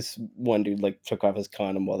this one dude like took off his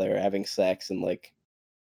condom while they were having sex, and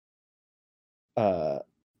uh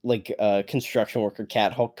construction worker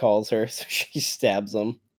Cat Hulk calls her, so she stabs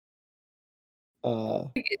him. Uh,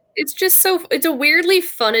 It's just it's a weirdly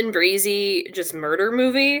fun and breezy just murder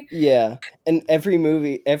movie. yeah, and every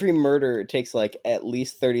murder takes like at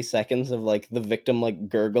least 30 seconds of like the victim like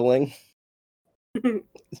gurgling.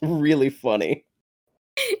 It's really funny.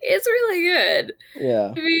 It's really good.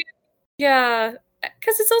 Yeah. I mean, yeah,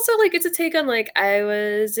 because it's also like it's a take on like I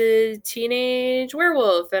was a teenage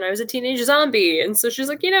werewolf and I was a teenage zombie, and so she's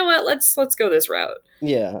like, you know what, let's go this route.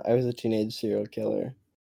 Yeah, I was a teenage serial killer.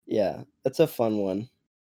 Yeah, that's a fun one.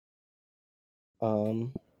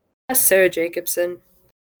 Um, That's Sarah Jacobson.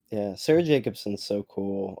 yeah, Sarah Jacobson's so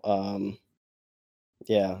cool.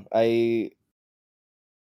 Yeah,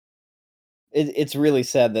 it's really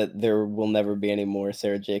sad that there will never be any more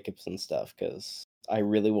Sarah Jacobson stuff because I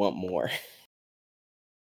really want more.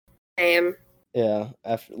 Same. Yeah,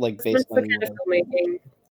 after like It's based the on kind of filmmaking.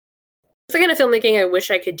 It's the kind of filmmaking I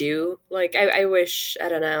wish I could do. Like I wish, I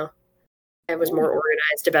don't know, I was more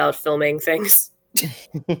organized about filming things.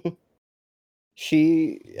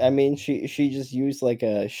 I mean, she just used like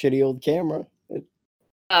a shitty old camera.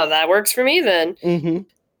 Oh, that works for me then.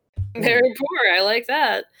 Mm-hmm. Very poor. I like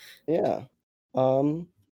that. Yeah. All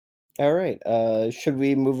right. Should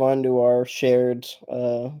we move on to our shared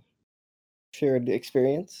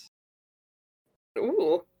experience?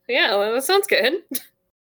 Ooh, yeah, well, that sounds good.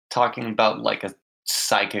 Talking about like a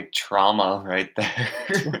psychic trauma right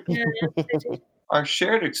there. Yeah, Our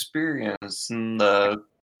shared experience in the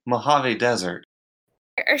Mojave Desert.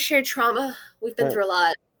 our shared trauma. We've been Right. through a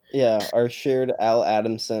lot. Yeah, our shared Al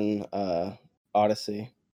Adamson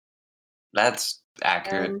Odyssey. That's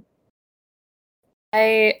accurate.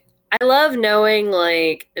 I love knowing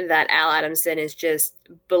like that Al Adamson is just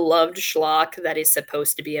beloved schlock that is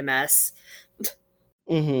supposed to be a mess.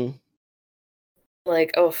 Mm-hmm.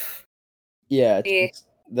 Like, oh, Yeah, yeah,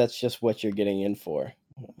 that's just what you're getting in for.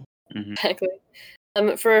 Mhm. exactly.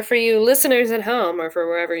 For you listeners at home or for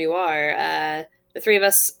wherever you are, the three of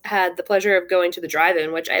us had the pleasure of going to the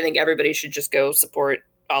drive-in, which I think everybody should just go support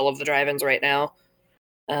all of the drive-ins right now.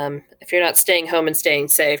 If you're not staying home and staying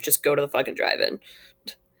safe, just go to the fucking drive-in.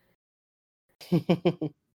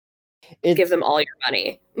 Give them all your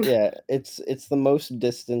money. Yeah, it's the most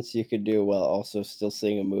distance you could do while also still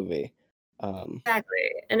seeing a movie. Exactly.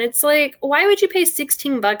 And it's like, why would you pay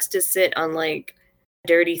 $16 to sit on like a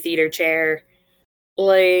dirty theater chair?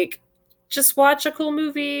 Like, just watch a cool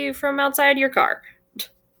movie from outside your car.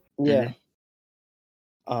 Yeah.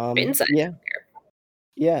 Inside. Yeah.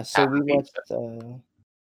 Yeah, so Have we a watched pizza.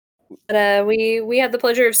 But we had the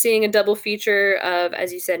pleasure of seeing a double feature of,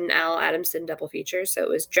 as you said, an Al Adamson double feature. So it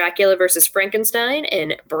was Dracula versus Frankenstein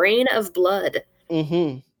and Brain of Blood.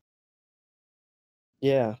 Mm-hmm.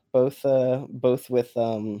 Yeah, both with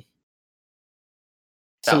That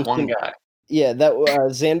some one guy. yeah, that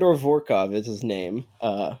Zandor Vorkov is his name.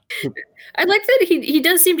 I like that he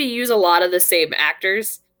does seem to use a lot of the same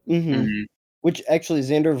actors. Mm-hmm. Mhm. Which actually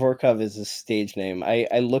Xander Vorkov is his stage name. I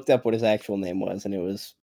looked up what his actual name was, and it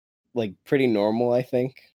was like pretty normal, I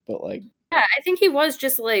think. But like, Yeah, I think he was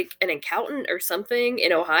just like an accountant or something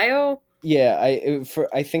in Ohio. yeah,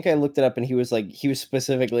 I think I looked it up, and he was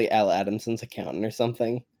specifically Al Adamson's accountant or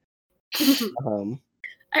something.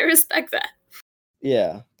 I respect that.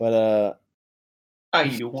 Yeah, but Hey,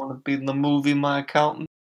 you want to be in the movie, my accountant?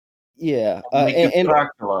 yeah, I'll make you and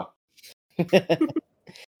Dracula.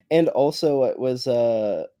 and also it was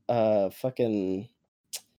fucking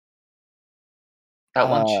That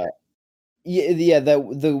one chick. yeah,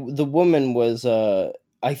 that the woman was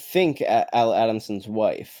I think Al Adamson's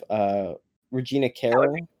wife, Regina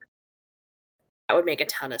Carroll. That would make a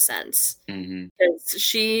ton of sense. Mhm. 'Cause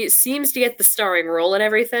she seems to get the starring role and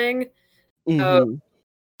everything. Mm-hmm.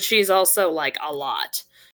 She's also like a lot.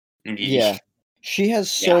 Yeah, she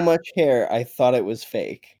has so Yeah. much hair. I thought it was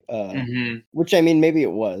fake. Mhm. Which I mean, maybe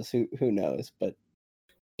it was. Who knows? But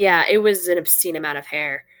Yeah, it was an obscene amount of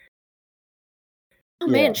hair. Oh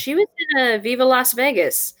yeah, man, she was in Viva Las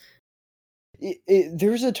Vegas.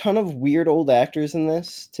 there's a ton of weird old actors in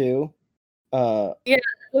this too. Yeah,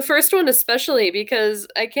 the first one especially because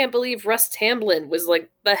I can't believe Russ Tamblyn was like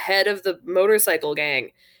the head of the motorcycle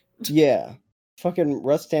gang. Yeah, fucking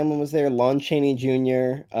Russ Tamlin was there. Lon Chaney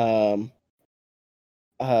Jr.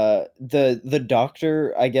 The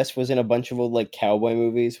Doctor, I guess, was in a bunch of old like cowboy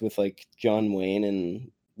movies with like John Wayne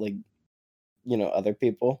and like other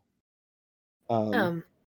people. Um,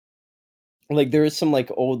 like there is some like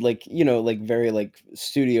old like like very like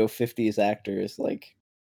Studio 50s actors like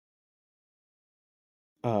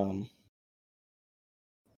um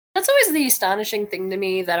That's always the astonishing thing to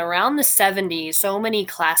me that around the 70s, so many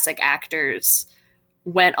classic actors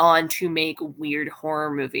went on to make weird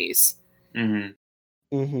horror movies.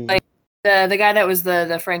 Mm-hmm. Like the guy that was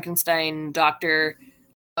the Frankenstein doctor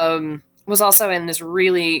was also in this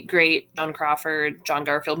really great John Crawford, John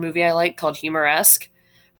Garfield movie I like called Humoresque.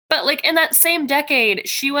 But like in that same decade,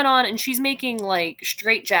 she went on and she's making like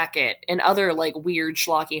Straight Jacket and other like weird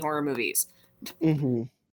schlocky horror movies.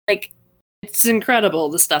 Like it's incredible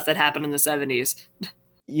the stuff that happened in the 70s.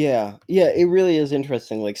 Yeah, it really is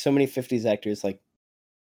interesting. Like so many 50s actors, like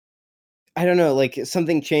I don't know, like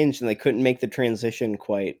something changed and they couldn't make the transition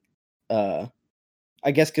quite.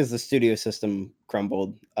 I guess because the studio system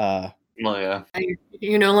crumbled. Well, yeah.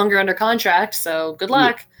 You're no longer under contract, so good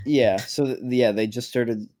luck. Yeah, so they just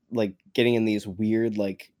started like getting in these weird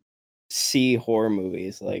like C horror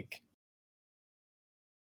movies, like.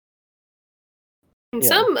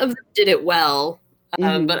 Some of them did it well, but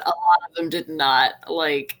a lot of them did not.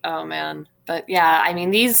 Like, oh man. But yeah, I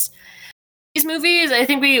mean these movies, I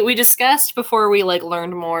think we discussed before we like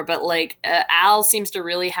learned more, but like Al seems to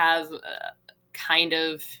really have kind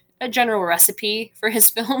of a general recipe for his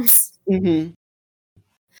films.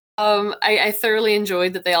 I thoroughly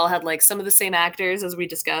enjoyed that they all had like some of the same actors as we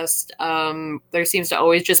discussed. There seems to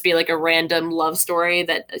always just be like a random love story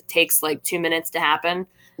that takes like 2 minutes to happen.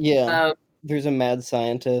 Yeah. There's a mad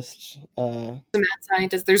scientist.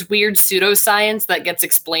 There's weird pseudoscience that gets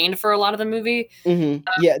explained for a lot of the movie.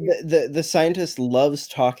 Yeah, the scientist loves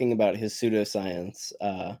talking about his pseudoscience.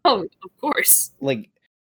 Oh, of course. Like,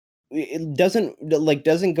 it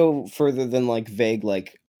doesn't go further than like vague.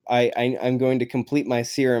 Like, I'm going to complete my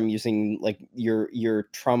serum using like your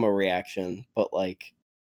trauma reaction, but like,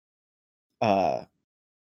 at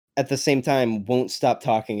the same time, won't stop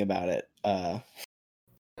talking about it.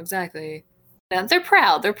 Exactly. And they're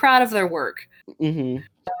proud. They're proud of their work. There's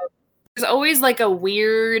always like a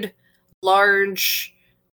weird, large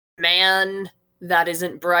man that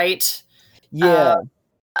isn't bright. Yeah.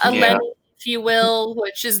 A Lenny, if you will,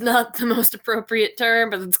 which is not the most appropriate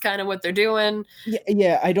term, but it's kind of what they're doing.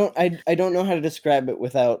 Yeah. I don't know how to describe it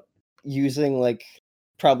without using like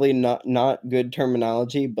probably not good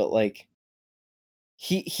terminology, but like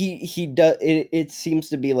he does it seems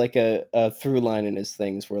to be like a through line in his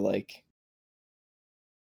things where like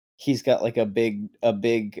he's got like a big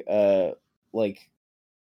like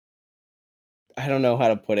I don't know how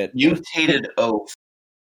to put it. Mutated oaf.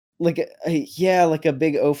 Like like a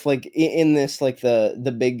big oaf. Like in this, like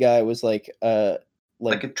the big guy was like a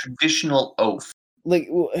traditional oaf. Like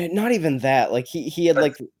not even that. Like he had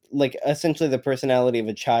like essentially the personality of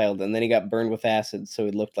a child, and then he got burned with acid, so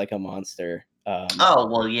he looked like a monster. Oh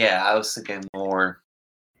well, yeah. I was thinking more.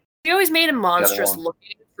 He always made him monstrous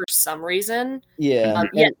looking for some reason. Yeah.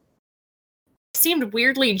 Yet seemed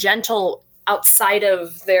weirdly gentle outside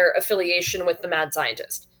of their affiliation with the mad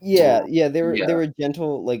scientist. Yeah, they were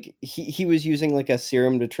gentle. Like he was using like a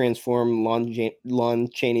serum to transform Lon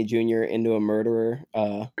Chaney Jr. into a murderer.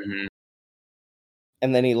 And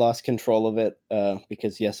then he lost control of it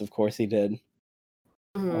because yes, of course he did.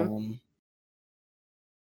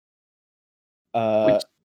 That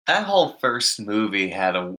whole first movie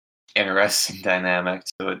had a interesting dynamic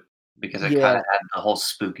to it because it kind of had the whole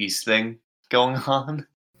spookies thing going on.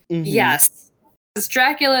 Yes. It's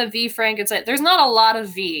Dracula v Frankenstein. There's not a lot of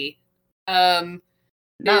V. Not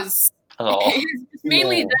at all. It's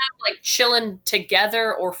mainly them like chilling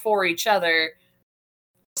together or for each other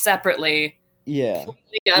separately. Yeah.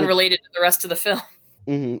 Completely unrelated to the rest of the film.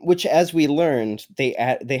 Which, as we learned, they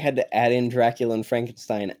had to add in Dracula and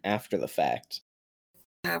Frankenstein after the fact.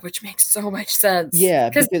 Which makes so much sense. Yeah,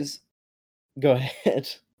 because go ahead.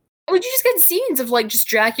 Would you just get scenes of like just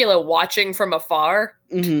Dracula watching from afar?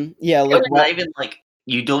 Yeah, like not even like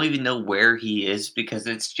you don't even know where he is because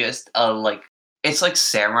it's just it's like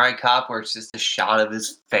Samurai Cop where it's just a shot of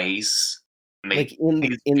his face, like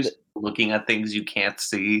looking at things you can't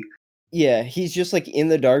see. Yeah, he's just like in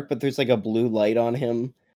the dark, but there's like a blue light on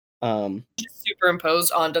him, just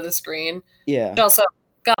superimposed onto the screen. Yeah. Also,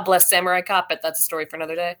 God bless Samurai Cop, but that's a story for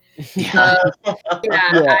another day.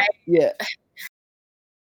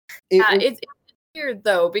 It's weird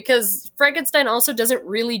though because Frankenstein also doesn't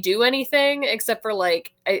really do anything except for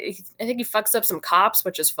like I think he fucks up some cops,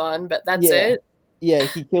 which is fun, but that's it. Yeah,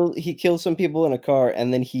 he kills some people in a car,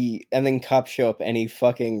 and then cops show up and he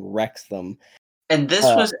fucking wrecks them. And this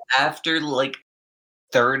was after like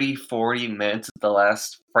 30-40 minutes of the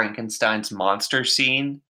last Frankenstein's monster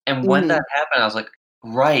scene. And when Mhm. that happened, I was like,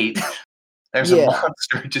 right, there's a Yeah.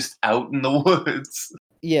 monster just out in the woods.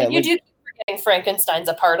 Yeah, And you like, do keep forgetting Frankenstein's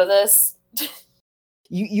a part of this.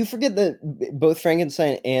 you forget that both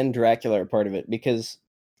Frankenstein and Dracula are part of it because,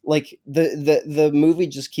 like, the movie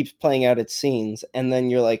just keeps playing out its scenes, and then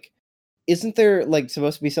you're like, "Isn't there, like,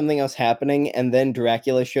 supposed to be something else happening?" And then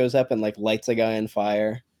Dracula shows up and, like, lights a guy on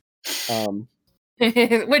fire. Um,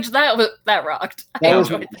 Which that rocked. I that That was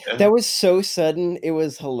was enjoyed it. good. that was so sudden, it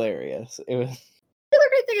was hilarious. It was The other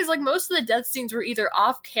great thing is like most of the death scenes were either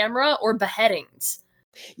off camera or beheadings.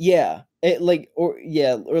 yeah,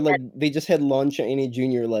 or, like, they just had Lon Chaney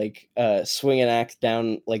Jr., like, swing an axe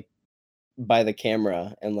down, like, by the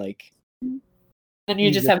camera and, like, And you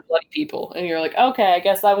he just just have bloody people, and you're like, okay, I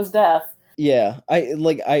guess that was death. yeah, I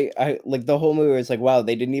like, the whole movie was like, wow,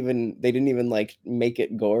 they didn't even, like, make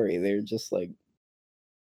it gory, they're just like,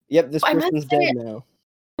 "Yep, this I must person's say, dead now."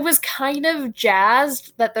 I was kind of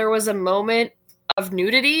jazzed that there was a moment of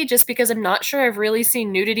nudity, just because I'm not sure I've really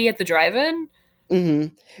seen nudity at the drive-in.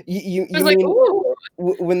 Mhm. You I was you like, mean ooh.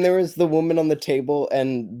 when there was the woman on the table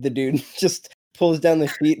and the dude just pulls down the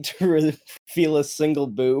sheet to reveal a single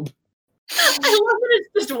boob? I love that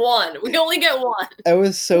it's just one. We only get one. That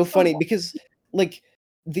was so Just the funny one. because, like,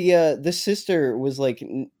 the sister was, like,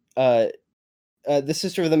 the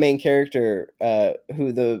sister of the main character,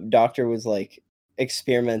 who the doctor was, like,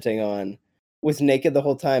 experimenting on, was naked the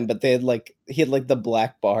whole time, but he had, like, the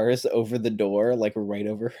black bars over the door, like, right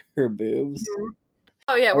over her boobs. Mhm.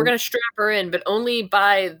 Oh yeah, we're Oh gonna strap her in, but only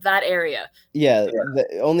by that area. yeah,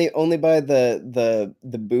 Yeah. only by the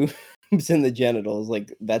boobs and the genitals,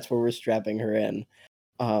 like, that's where we're strapping her in.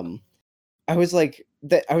 Um, I was like,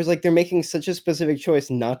 "They're making such a specific choice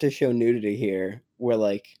not to show nudity here," where,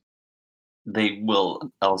 like They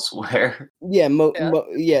will elsewhere. yeah, Yeah.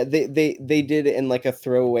 yeah, they did it in, like, a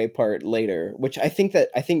throwaway part later, which I think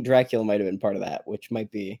Dracula might have been part of that, which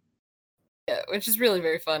might be Yeah, which is really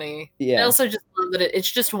very funny. I yeah. also just love that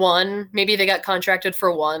it's just one. Maybe they got contracted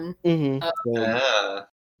for one. Mhm. Uh, Yeah.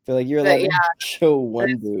 They're like, "You're allowed but to yeah, show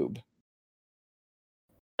one boob."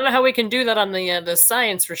 I don't know how we can do that on the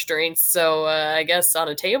science restraints. So I guess on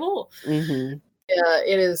a table. Mhm. Yeah,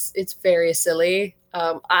 it is. It's very silly.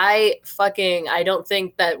 I don't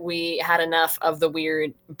think that we had enough of the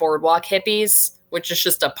weird boardwalk hippies, which is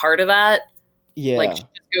just a part of that. Like, she Yeah.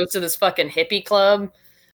 just goes to this fucking hippie club,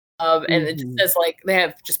 and it just Mhm. says like they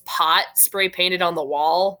have just pot spray painted on the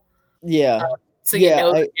wall, Yeah. so you Yeah,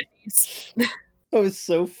 know they're I hippies. That was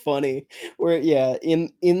so funny. Where yeah,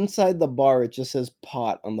 inside the bar, it just says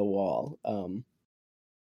 "pot" on the wall.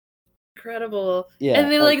 Incredible. Yeah,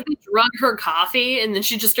 And then like they drug her coffee, and then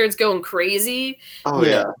she just starts going crazy. Oh yeah.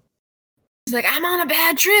 yeah. She's like, "I'm on a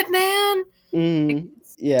bad trip, man." Like, Mhm.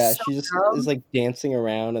 Yeah, so she just is, dumb. like, dancing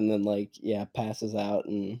around and then, like, yeah, passes out,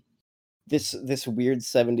 and this weird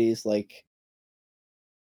 '70s, like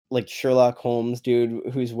Sherlock Holmes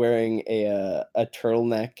dude who's wearing a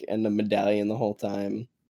turtleneck and a medallion the whole time.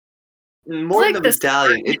 It's More than like the the smart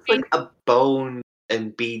medallion, it's hippie. like a bone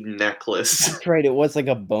and bead necklace. That's right, it was like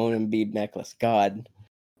a bone and bead necklace, god.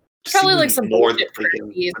 Just Probably like even some more than bullshit freaking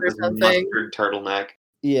frenzies with or this something. mustard turtleneck.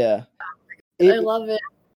 Yeah. I It love it.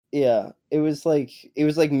 Yeah, it was like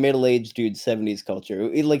middle-aged dude '70s culture.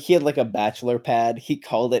 Like, he had, like, a bachelor pad, he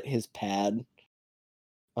called it his pad.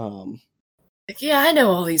 Um, Like, yeah, I know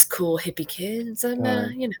all these cool hippie kids. I'm,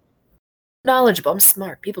 God. knowledgeable. I'm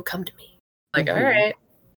smart. People come to me. Like, all Mhm, right,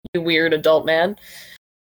 you weird adult man.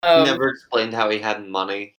 Um, Never explained how he had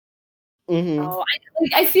money. mhm. oh,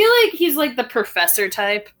 I feel like he's like the professor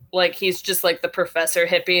type. Like he's just like the professor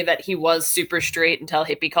hippie that he was super straight until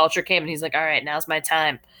hippie culture came, and he's like, all right, now's my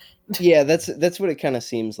time. Yeah, that's what it kinda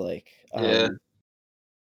seems like. Yeah.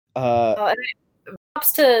 Uh, And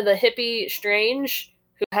props to the hippie Strange,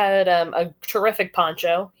 who had a terrific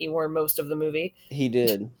poncho. He wore most of the movie. he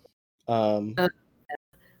did. Um, Uh,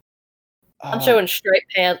 uh Poncho and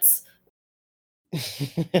striped pants.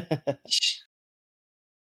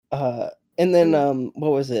 uh, and then,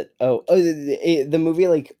 what was it? The movie,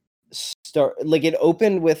 like, it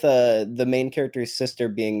opened with, the main character's sister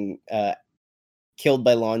being, killed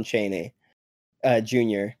by Lon Chaney,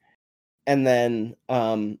 Jr. And then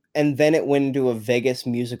it went into a Vegas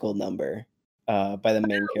musical number, by the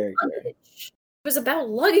main character. Luggage. It was about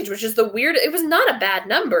luggage, which is the weird. It was not a bad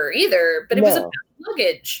number either, but it was about No.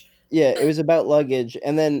 luggage. Yeah, it was about luggage,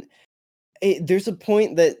 and then there's a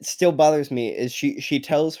point that still bothers me is she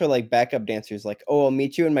tells her, like, backup dancers, like, "Oh, I'll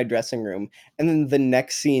meet you in my dressing room," and then the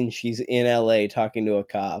next scene, she's in LA talking to a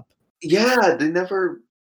cop. Yeah, they never.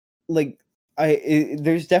 Like,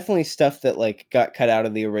 there's definitely stuff that, like, got cut out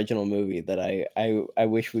of the original movie that I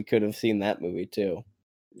wish we could have seen that movie too.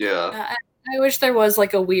 Yeah. I wish there was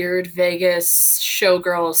like a weird Vegas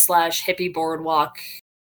showgirl / hippie boardwalk.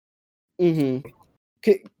 Mm-hmm.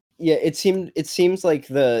 Yeah, it seems like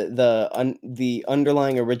the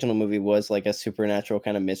underlying original movie was like a supernatural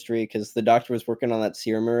kind of mystery because the doctor was working on that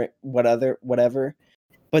serum or whatever,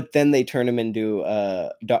 but then they turn him into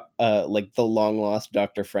like the long lost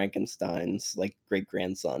Dr. Frankenstein's like great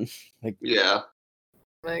grandson. Like, Yeah.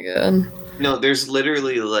 Oh my god. No, there's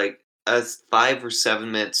literally like a 5 or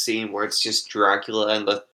 7 minute scene where it's just Dracula and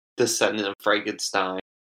the descendant of Frankenstein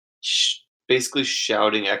basically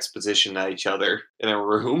shouting exposition at each other in a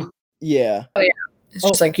room. yeah. It's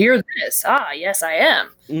just like, you're this. Ah, yes, I am.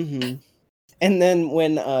 Mm-hmm. And then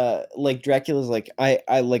when like Dracula's like I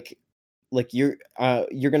like you're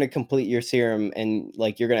gonna complete your serum and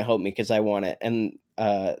like you're gonna help me because I want it, and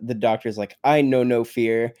the doctor's like, I know no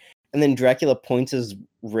fear, and then Dracula points his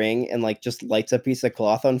ring and like just lights a piece of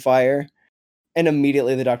cloth on fire, and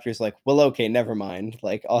immediately the doctor's like, well, okay, never mind,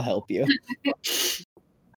 like I'll help you.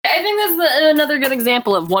 I think that's another good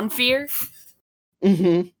example of one fear.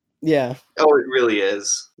 Mm-hmm. Yeah. Oh, it really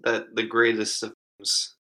is. That the greatest of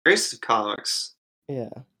films, greatest of comics. Yeah.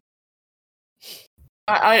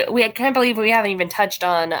 I can't believe we haven't even touched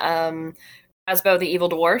on Asbo the Evil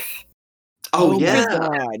Dwarf. Oh, my yeah.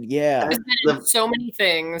 god, yeah. He's been in so many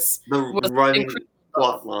things. The Was running incredible.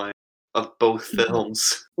 plot line of both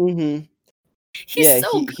films. Mm-hmm. He's Yeah,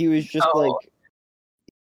 so he was just though. like,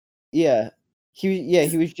 yeah,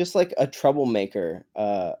 he was just like a troublemaker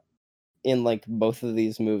in like both of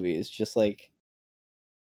these movies, just like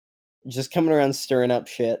just coming around stirring up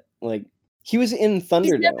shit. Like he was in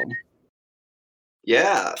Thunderdome.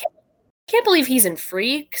 Yeah. Can't believe he's in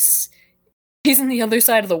Freaks. He's in The Other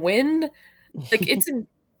Side of the Wind. Like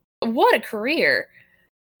what a career.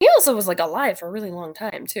 He also was like alive for a really long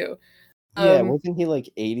time too. Yeah, wasn't he like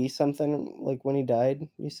 80 something like when he died,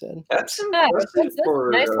 you said? That's Yeah, impressive that's a for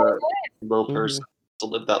nice long a life. little Mhm. person to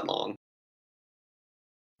live that long.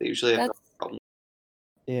 They usually have no That's problem.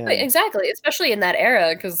 Yeah. exactly, especially in that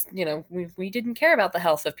era, because we didn't care about the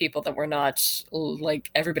health of people that were not like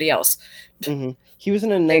everybody else. Mhm. He was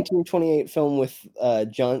in a 1928 film with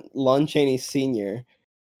Lon Chaney Sr.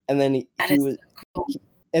 and then That he is was so cool.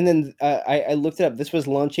 and then I looked it up. This was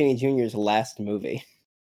Lon Chaney Jr.'s last movie.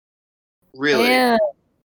 Really? Yeah,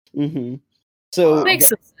 Mhm. So Wow. makes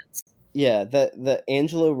some sense. yeah, the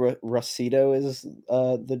Angelo Rossito is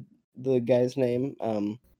the guy's name.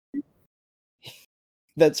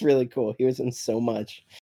 That's really cool. He was in so much.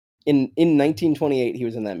 In 1928 he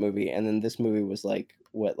was in that movie, and then this movie was like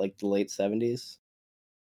what, like the late 70s?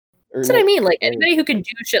 Or That's what I mean. Like or anybody who can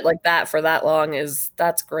do shit like that for that long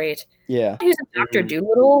that's great. yeah. He was in Doctor Mhm.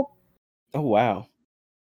 Dolittle. Oh wow.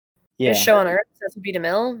 Yeah. Yeah. Show on Earth, Cecil B.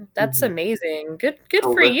 DeMille. That's Mhm. amazing. Good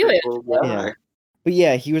for Prolific you, little Angelo. Yeah. guy. But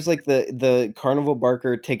yeah, he was like the Carnival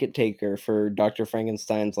Barker ticket taker for Dr.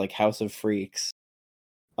 Frankenstein's like House of Freaks.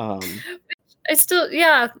 I still,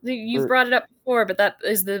 yeah, you've Or brought it up before, but that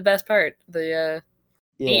is the best part. The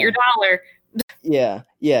eat your yeah. dollar.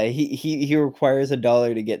 Yeah, he requires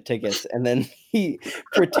 $1 to get tickets, and then he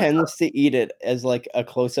pretends to eat it as like a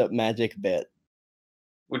close-up magic bit.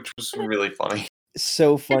 Which was really funny. It's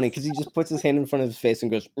so funny because he just puts his hand in front of his face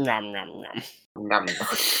and goes nom nom nom, Nom.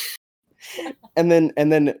 and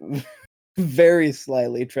then very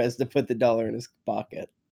slyly tries to put the dollar in his pocket.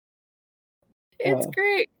 It's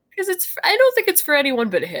great because I don't think it's for anyone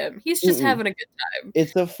but him. He's just Mm-mm. having a good time.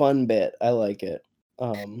 It's a fun bit. I like it. I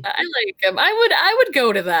like him. I would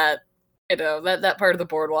go to that. That part of the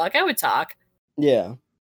boardwalk. I would talk. Yeah.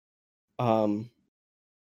 There's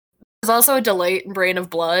also a delight in Brain of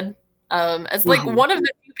Blood. As like Mhm. one of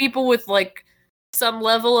the few people with like some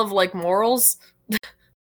level of like morals.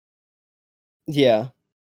 Yeah.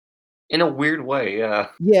 In a weird way, yeah.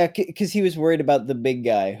 Yeah, because he was worried about the big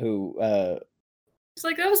guy who. It's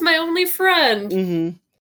like that was my only friend. Mm-hmm.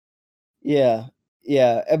 Yeah,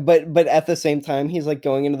 yeah, but at the same time, he's like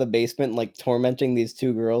going into the basement, and, like tormenting these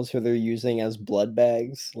two girls who they're using as blood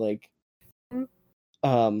bags, like.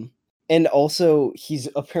 And also he's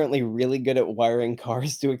apparently really good at wiring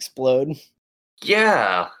cars to explode.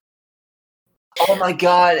 Yeah. Oh my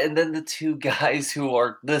god, and then the two guys who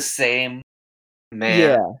are the same man.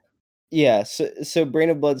 Yeah. Yeah, so Brain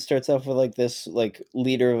of Blood starts off with like this like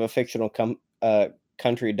leader of a fictional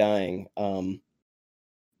country dying. And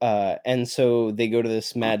so they go to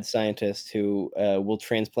this mad scientist who will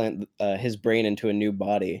transplant his brain into a new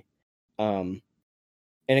body. And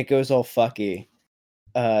it goes all fucky.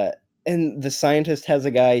 And the scientist has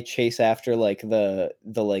a guy chase after like the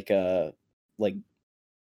like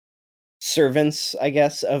servants, I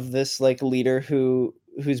guess, of this like leader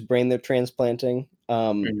whose brain they're transplanting.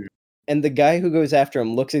 Mhm. And the guy who goes after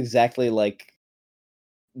him looks exactly like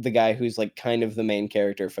the guy who's like kind of the main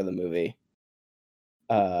character for the movie.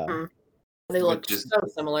 They look Which is- so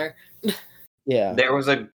similar. Yeah. There was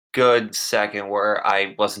a good second where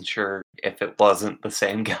I wasn't sure if it wasn't the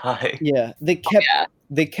same guy. Yeah,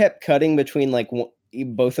 they kept cutting between like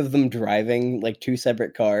both of them driving like two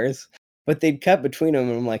separate cars, but they'd cut between them,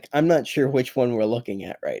 and I'm like, I'm not sure which one we're looking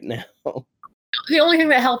at right now. The only thing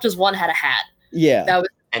that helped is one had a hat. Yeah, That was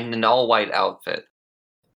And an all-white outfit.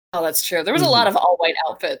 oh, that's true. There was a lot of all white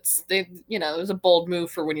outfits. It was a bold move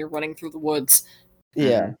for when you're running through the woods.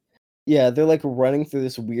 yeah, yeah. They're like running through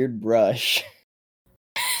this weird brush.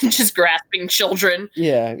 Just grasping children.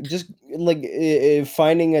 Yeah, just like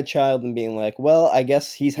finding a child and being like, well, I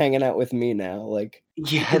guess he's hanging out with me now. Like,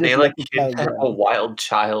 Yeah, could they have like let the child kidnap go. a wild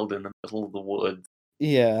child in the middle of the woods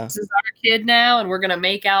Yeah, This is our kid now, and we're gonna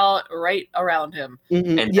make out right around him.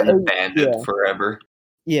 mhm, and yeah, then abandoned yeah. forever.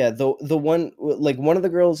 Yeah, the one like one of the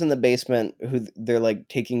girls in the basement who they're like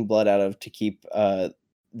taking blood out of to keep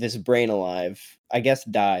this brain alive, I guess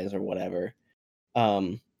dies or whatever.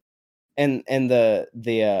 And the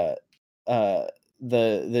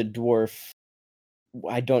dwarf,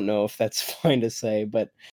 I don't know if that's fine to say,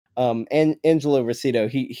 but and Angelo Rosito,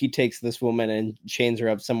 he takes this woman and chains her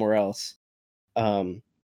up somewhere else. So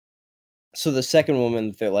the second woman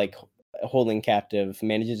that they're like holding captive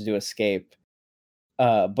manages to escape,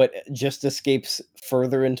 but just escapes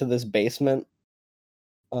further into this basement.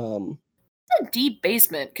 It's a deep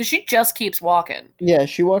basement because she just keeps walking. Yeah,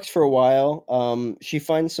 she walks for a while. She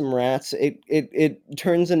finds some rats. It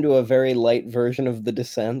turns into a very light version of The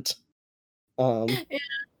Descent. Yeah.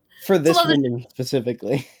 For this love that- woman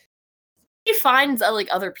specifically. She finds like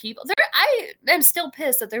other people. I am still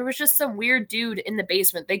pissed that there was just some weird dude in the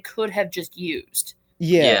basement they could have just used.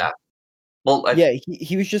 Yeah. Well, Yeah,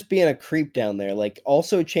 he was just being a creep down there, like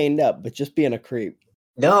also chained up, but just being a creep.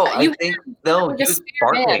 no, I You think no, like he a was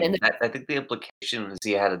spare man barking. in the- I think the implication was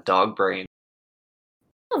he had a dog brain.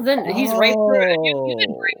 Well, then he's right through a new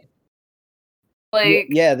human brain. Yeah, Like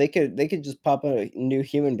yeah, they could just pop a new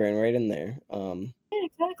human brain right in there. yeah,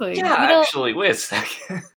 exactly. Yeah, You know, actually, wait a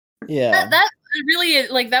second. Yeah. that really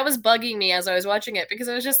like that was bugging me as I was watching it because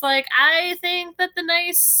I was just like, I think that the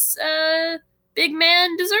nice big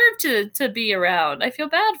man deserved to be around. I feel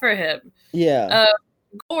bad for him. Yeah.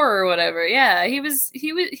 Gore or whatever. Yeah,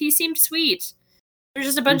 he seemed sweet. There's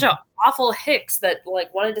just a bunch of awful hicks that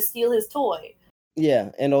like wanted to steal his toy.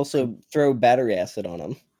 Yeah, and also throw battery acid on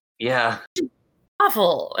him. Yeah,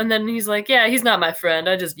 Awful. And then he's like, yeah, he's not my friend.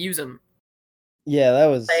 I just use him. Yeah, that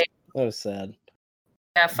was Like- sad.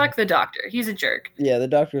 Yeah, fuck the doctor. He's a jerk. Yeah, the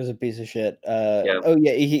doctor was a piece of shit. Yeah. Oh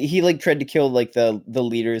yeah, he like tried to kill like the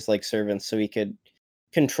leader's like servants so he could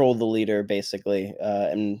control the leader basically,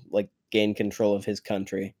 and like gain control of his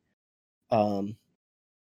country.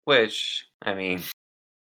 which I mean,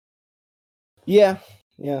 Yeah.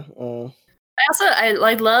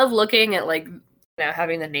 I love looking at like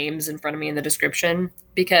having the names in front of me in the description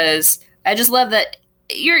because I just love that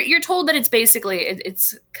you're told that it's basically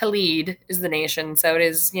it's Khalid is the nation, so it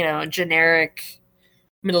is generic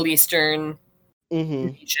Middle Eastern Mm-hmm.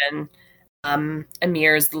 region.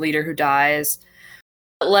 Amir is the leader who dies.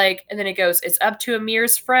 But, like, and then it goes, it's up to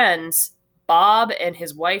Amir's friends, Bob and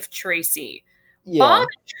his wife Tracy. Yeah. Bob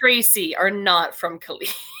and Tracy are not from Khalid.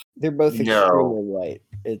 They're both No. extremely white.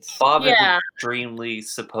 It's Bob Yeah. is extremely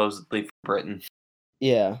supposedly from Britain.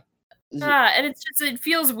 yeah. And it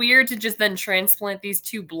feels weird to just then transplant these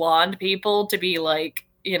two blonde people to be like,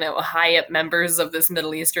 high up members of this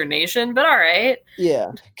Middle Eastern nation, but all right.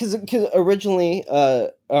 Yeah, because originally,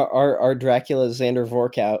 our Dracula Xander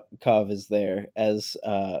Vorkov is there as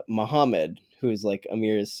Muhammad, who is like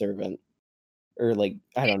Amir's servant, or like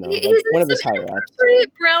I don't know, like, He's one of his higher ups.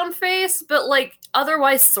 pretty brown face, but like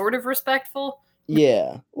otherwise sort of respectful.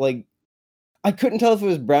 Yeah, like I couldn't tell if it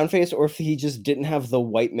was brown face or if he just didn't have the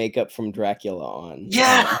white makeup from Dracula on.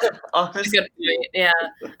 Honestly, Good point. Yeah,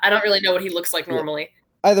 I don't really know what he looks like normally.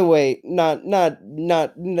 Either way, not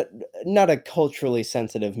a culturally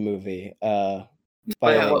sensitive movie. By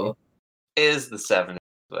Well, it is the 70s,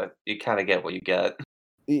 but you kind of get what you get.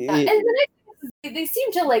 And the next thing is they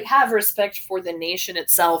seem to like have respect for the nation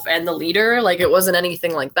itself and the leader. Like it wasn't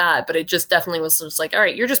anything like that, but it just definitely was just like, all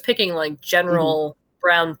right, you're just picking like general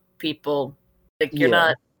brown people. Like you're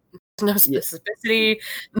not no specificity.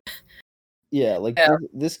 Yeah, like Yeah.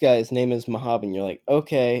 this guy's name is Mahab, and you're like,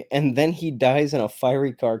 okay, and then he dies in a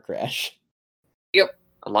fiery car crash.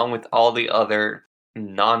 Along with all the other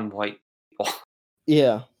non-white people.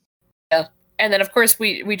 Yeah, And then of course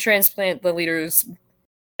we transplant the leader's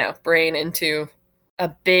brain into a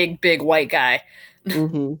big white guy.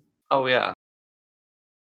 Mhm. Oh yeah.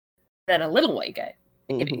 Than a little white guy.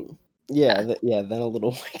 Maybe. Mhm. Yeah, then a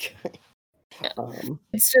little white guy. Yeah. Um,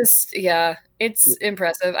 It's just, yeah, it's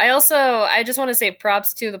impressive. I just want to say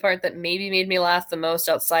props to the part that maybe made me laugh the most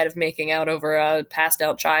outside of making out over a passed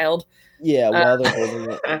out child. yeah, while they're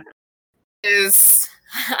holding it. Is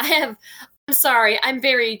I'm sorry, I'm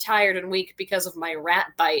very tired and weak because of my rat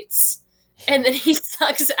bites. And then he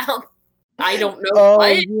sucks out, I don't know Oh,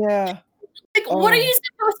 what. yeah. Like, what are Oh. you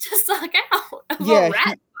supposed to suck out of a Yeah,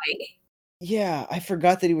 rat bite? yeah, I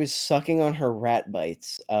forgot that he was sucking on her rat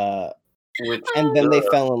bites, Which and then they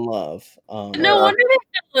fell in love. No wonder they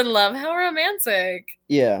fell in love. How romantic.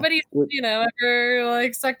 Yeah. But he's, ever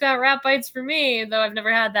like sucked out rat bites for me, though I've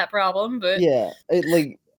never had that problem. But Yeah,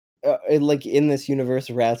 like in this universe,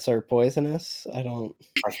 rats are poisonous. I don't.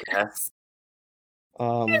 I guess.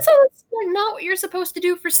 it's like not what you're supposed to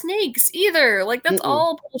do for snakes either. Like that's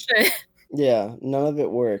all bullshit. Yeah, none of it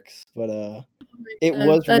works, but it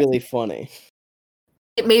was really funny.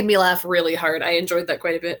 It made me laugh really hard. I enjoyed that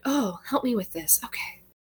quite a bit. Oh, help me with this. Okay.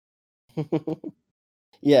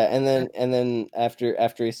 Yeah, and then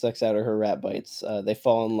after he sucks out of her rat bites, they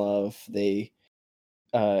fall in love. They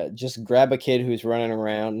just grab a kid who's running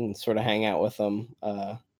around and sort of hang out with them,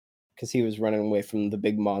 because he was running away from the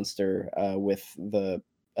big monster with the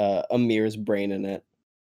Amir's brain in it.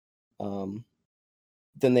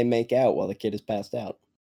 Then they make out while the kid is passed out.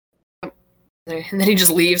 And then he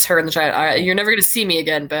just leaves her and the child. All right, you're never gonna see me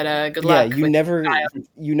again, but good luck. Yeah, you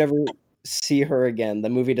never see her again. The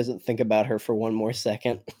movie doesn't think about her for one more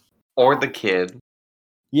second. Or the kid.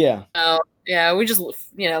 Yeah. Oh, yeah, we just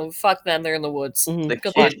fuck them. They're in the woods. Mhm. The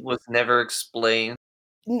Good kid was never explained.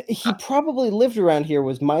 He probably lived around here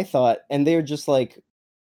was my thought, and they're just like,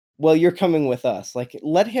 well, you're coming with us. Like,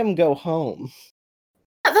 let him go home.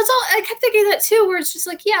 Yeah, that's all. I kept thinking that too, where it's just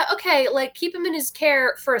like, yeah, okay, like keep him in his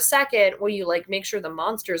care for a second while you like make sure the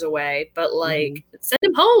monster's away, but like send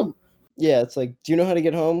him home. Yeah, it's like, do you know how to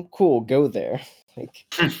get home? Cool, go there. Like,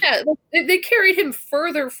 yeah, they carried him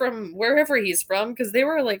further from wherever he's from because they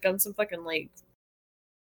were like on some fucking like.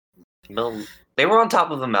 No, they were on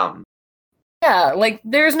top of the mountain. Yeah, like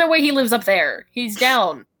there's no way he lives up there. He's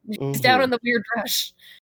down. He's down in the weird brush.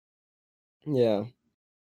 Yeah.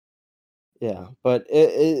 Yeah, but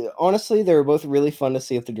honestly, they were both really fun to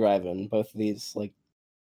see at the drive-in. Both of these like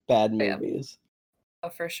bad movies. Oh,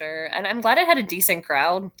 for sure. And I'm glad it had a decent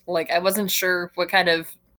crowd. Like I wasn't sure what kind of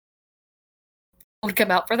would come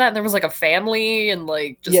out for that. And there was like a family and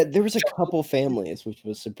like just there was a couple families, which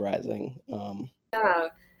was surprising. Yeah.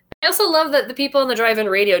 I also love that the people on the drive-in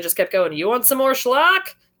radio just kept going, "You want some more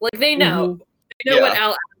schlock?" Like they know. They know what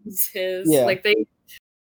Al Adams is. Yeah. Like they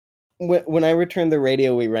When I returned the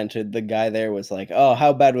radio we rented, the guy there was like, "Oh,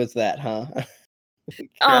 how bad was that, huh?"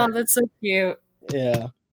 Oh, that's so cute. Yeah.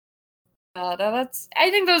 No, that's.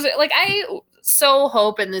 I think those like I so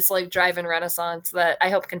hope in this like drive-in renaissance that I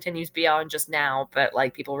hope continues beyond just now, but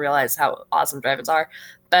like people realize how awesome drive-ins are.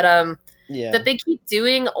 But that they keep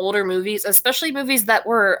doing older movies, especially movies that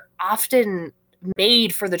were often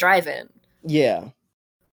made for the drive-in. Yeah.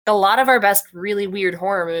 A lot of our best really weird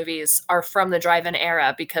horror movies are from the drive-in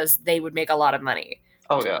era because they would make a lot of money.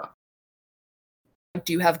 Oh yeah.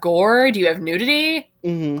 Do you have gore? Do you have nudity?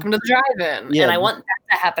 Come to the drive-in. Yeah. And I want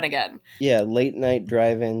that to happen again. Yeah, late night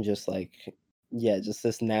drive-in, just like, just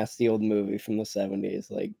this nasty old movie from the 70s.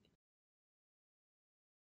 Like,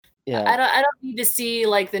 yeah. I don't need to see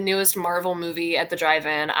like the newest Marvel movie at the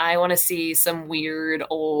drive-in. I want to see some weird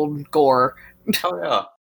old gore. Oh yeah.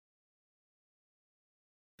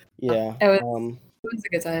 Yeah. It was a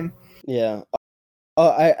good time. Yeah.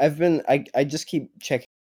 I just keep checking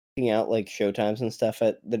out like showtimes and stuff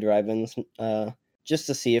at the drive-ins just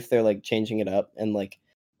to see if they're like changing it up, and like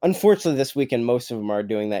unfortunately this weekend most of them are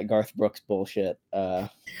doing that Garth Brooks bullshit.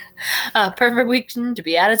 Perfect weekend to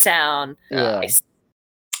be out of town. Yeah.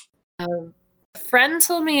 A friend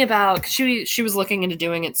told me about she was looking into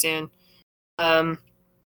doing it soon. And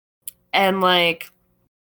like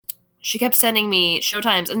she kept sending me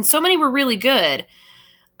showtimes and so many were really good.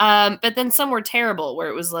 But then some were terrible where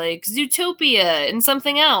it was like Zootopia and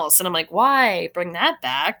something else. And I'm like, why bring that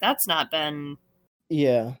back? That's not been.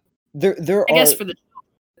 Yeah. There I guess for the.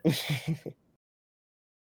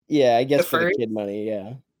 Yeah, I guess for the kid money,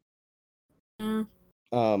 yeah.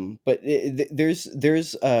 But there's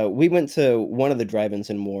we went to one of the drive-ins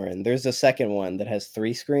in Warren. There's a second one that has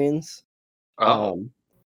 3 screens. Their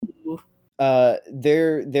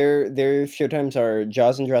showtimes are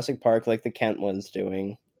Jaws and Jurassic Park, like the Kent one's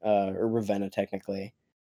doing, or Ravenna technically,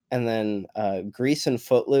 and then Grease and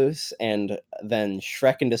Footloose, and then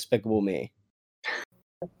Shrek and Despicable Me.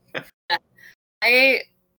 I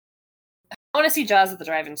want to see Jaws at the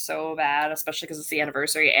drive-in so bad, especially because it's the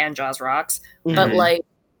anniversary and Jaws rocks. But Mhm. like,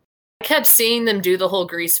 I kept seeing them do the whole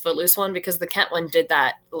Grease Footloose one because the Kent one did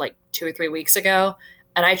that like 2 or 3 weeks ago,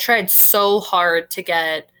 and I tried so hard to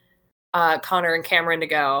get Connor and Cameron to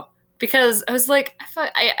go because I was like,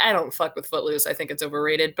 I don't fuck with Footloose. I think it's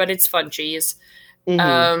overrated, but it's fun cheese.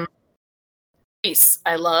 Mhm. Grease,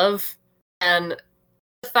 I love, and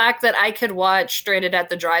the fact that I could watch Straight It at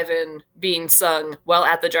the Drive-In being sung while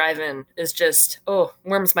at the drive-in is just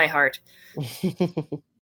warms my heart.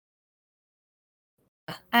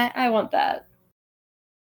 I want that.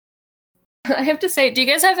 I have to say, do you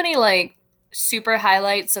guys have any like super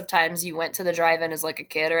highlights of times you went to the drive-in as like a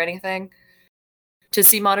kid or anything to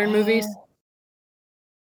see modern movies?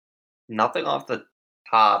 Nothing off the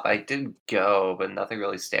top. I did go, but nothing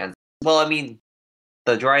really stands. Well, I mean,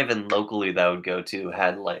 the drive-in locally that I would go to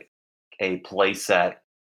had like a play set,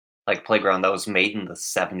 like playground that was made in the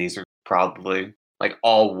 70s or probably like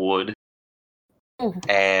all wood, Ooh.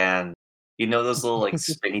 and you know those little like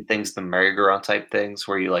spinny things, the merry-go-round type things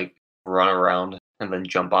where you like run around and then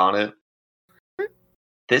jump on it.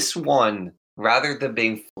 This one, rather than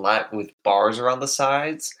being flat with bars around the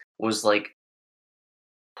sides, was like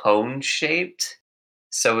cone shaped.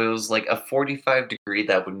 So it was like a 45-degree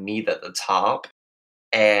that would meet at the top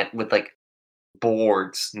and with like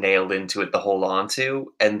boards nailed into it to hold on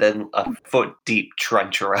to, and then a foot deep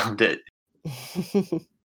trench around it.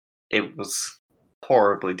 It was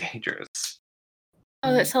horribly dangerous.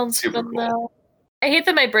 Oh, that sounds Super fun cool. though. I hate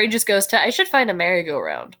that my brain just goes to I should find a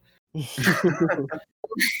merry-go-round. It's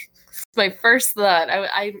my first thought.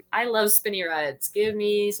 I love spinny rides. Give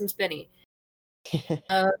me some spinny.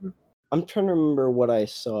 I'm trying to remember what I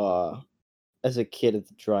saw as a kid at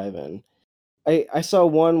the drive-in. I saw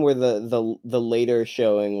one where the later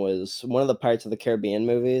showing was one of the Pirates of the Caribbean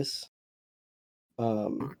movies.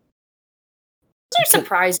 Those are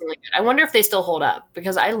surprisingly good. I wonder if they still hold up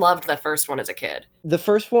because I loved the first one as a kid. The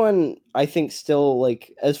first one, I think, still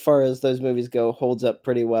like as far as those movies go, holds up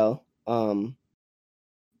pretty well.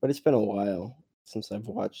 But it's been a while since I've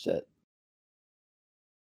watched it.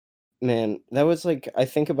 Man, that was like I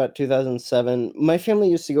think about 2007. My family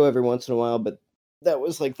used to go every once in a while, but that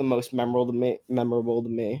was like the most memorable to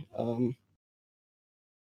me.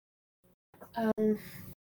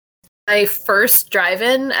 My first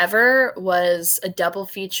drive-in ever was a double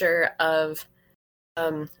feature of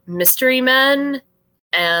Mystery Men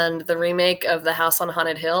and the remake of The House on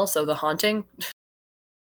Haunted Hill, so The Haunting.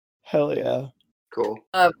 Hell yeah. Cool.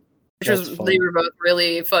 They were both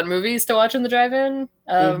really fun movies to watch in the drive-in.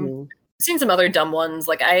 Mhm. I've seen some other dumb ones.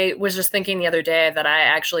 Like I was just thinking the other day that I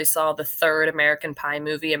actually saw the third American Pie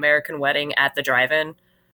movie, American Wedding, at the drive-in.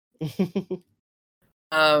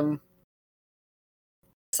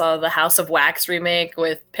 Saw the House of Wax remake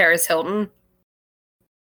with Paris Hilton.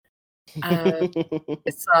 I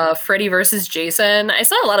saw Freddy versus Jason. I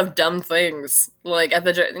saw a lot of dumb things, like at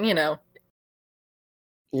the.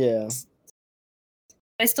 Yeah.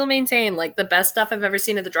 I still maintain like the best stuff I've ever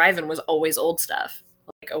seen at the drive-in was always old stuff.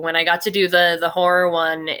 Like when I got to do the horror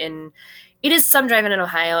one it is some drive-in in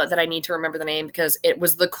Ohio that I need to remember the name because it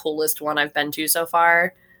was the coolest one I've been to so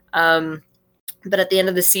far. But at the end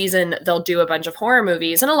of the season, they'll do a bunch of horror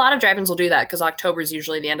movies, and a lot of drive-ins will do that because October is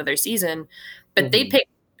usually the end of their season. But they pick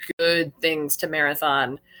good things to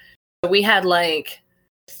marathon. So we had like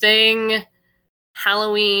Thing,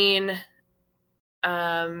 Halloween,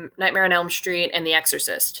 Nightmare on Elm Street, and The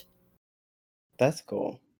Exorcist. That's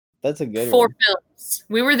cool. That's a good 4 one. films.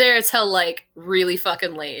 We were there till like really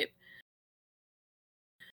fucking late.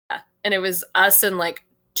 Yeah. And it was us and like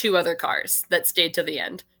 2 other cars that stayed to the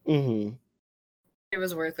end. Mm-hmm. It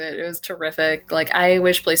was worth it. It was terrific. Like I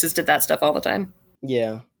wish places did that stuff all the time.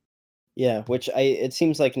 Yeah. Yeah, which it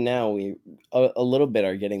seems like now we a little bit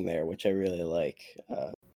are getting there, which I really like.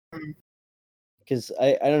 Because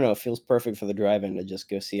I don't know, it feels perfect for the drive-in to just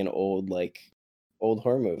go see an old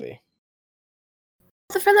horror movie.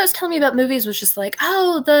 The friend that was telling me about movies was just like,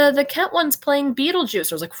 "Oh, the Kent one's playing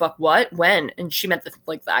Beetlejuice." I was like, "Fuck, what? When?" And she meant the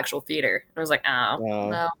actual theater. And I was like, "Oh,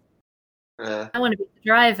 no, I want to be at the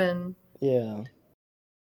drive-in." Yeah.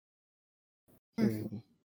 Mm.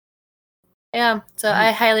 Yeah, so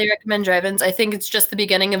I highly recommend drive-ins. I think it's just the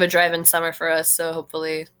beginning of a drive-in summer for us. So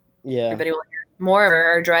hopefully, everybody will hear more of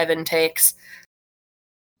our drive-in takes.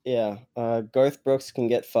 Yeah, Garth Brooks can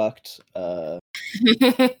get fucked.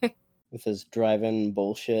 With his drive-in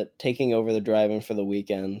bullshit, taking over the drive-in for the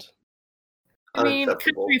weekend. I mean,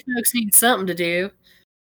 country folks need something to do.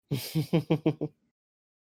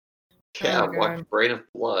 Yeah, watch Brain of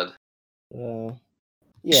Blood. Yeah,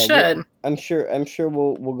 should. I'm sure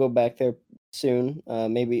we'll go back there soon.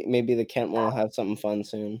 Maybe the Kent will have something fun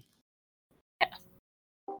soon.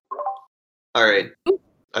 All right.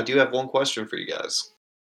 I do have one question for you guys.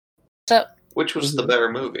 What's up? Which was the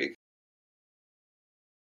better movie?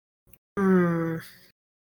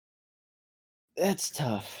 That's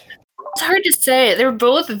tough. It's hard to say. They were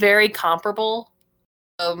both very comparable.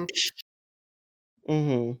 Both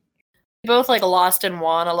like lost and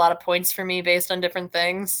won a lot of points for me based on different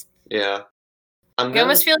things. Yeah. I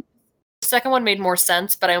almost feel like the second one made more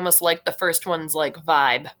sense, but I almost like the first one's like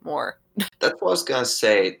vibe more. That's what I was gonna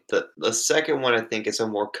say. The second one I think is a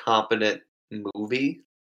more competent movie.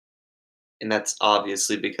 And that's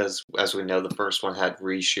obviously because, as we know, the first one had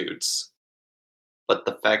reshoots. But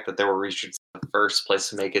the fact that there were reshoots in the first place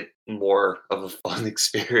to make it more of a fun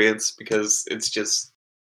experience, because it's just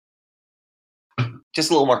a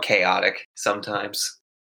little more chaotic sometimes.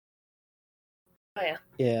 Oh yeah.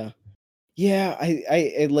 Yeah. Yeah,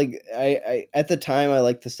 I like I at the time I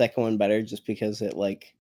liked the second one better just because it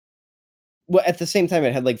like well at the same time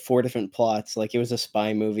it had like 4 different plots. Like it was a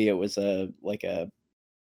spy movie, it was a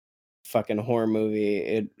fucking horror movie,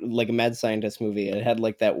 it like a mad scientist movie. It had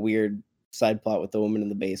like that weird side plot with the woman in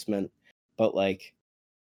the basement. But like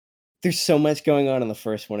there's so much going on in the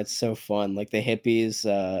first one. It's so fun. Like the hippies,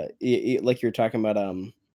 like you were talking about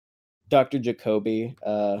Dr. Jacoby,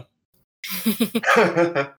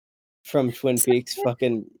 from Twin Peaks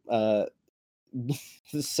fucking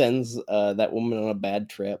sends that woman on a bad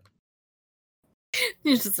trip.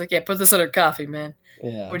 He's just like, yeah, put this on her coffee, man.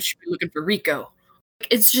 Yeah. Would she be looking for Rico?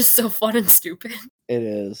 It's just so fun and stupid. It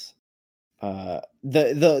is.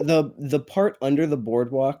 The part under the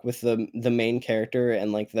boardwalk with the main character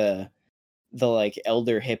and like the like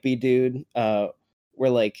elder hippie dude, where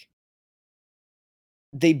like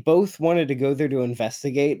they both wanted to go there to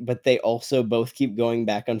investigate, but they also both keep going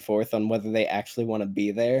back and forth on whether they actually want to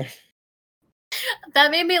be there.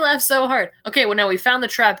 That made me laugh so hard. Okay, well now we found the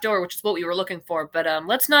trap door, which is what we were looking for, but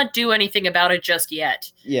let's not do anything about it just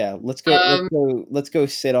yet. Yeah, let's go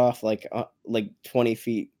sit off like 20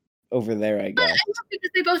 feet over there, I guess. Because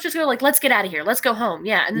they both just go like, let's get out of here, let's go home.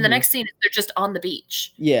 Yeah, and then the next scene they're just on the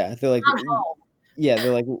beach. Yeah, they're like, not home. Yeah,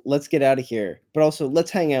 they're like, let's get out of here, but also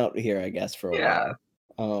let's hang out here, I guess, for a while.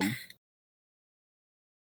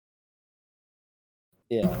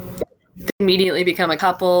 Yeah. They immediately become a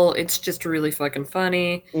couple. It's just really fucking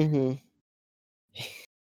funny.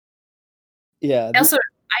 Yeah. Also, I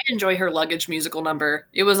enjoy her luggage musical number.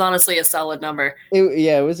 It was honestly a solid number.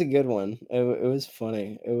 It was a good one. It was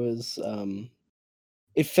funny. It was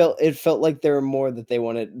it felt like there were more that they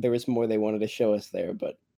wanted. There was more they wanted to show us there,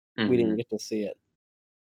 but we didn't get to see it.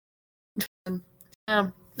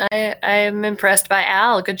 Yeah, I'm impressed by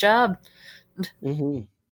Al. Good job. Yeah.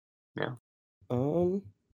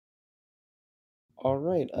 All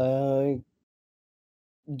right.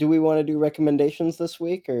 Do we want to do recommendations this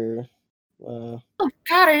week or? Oh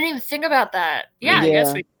God, I didn't even think about that. Yeah. I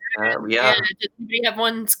guess we. Yeah. Did we have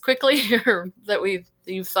ones quickly or that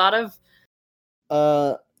you've thought of?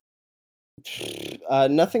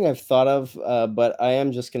 Nothing I've thought of. But I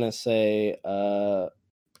am just gonna say,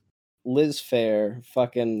 Liz Phair.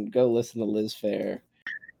 Fucking go listen to Liz Phair.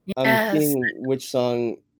 Yes. I'm seeing which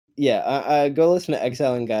song. Yeah, I go listen to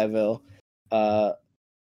Exile in Guyville.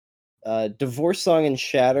 Divorce Song and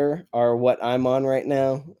Shatter are what I'm on right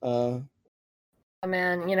now. Oh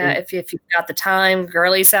man, if you've got the time,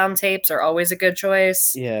 Girly Sound tapes are always a good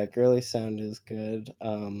choice. Yeah, Girly Sound is good.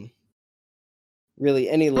 Really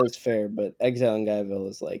any Liz Phair, but Exile in Guyville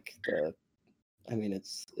is like the. I mean,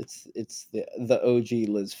 it's the OG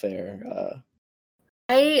Liz Phair.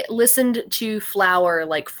 I listened to Flower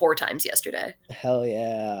like 4 times yesterday. Hell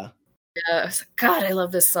yeah. Yeah, God, I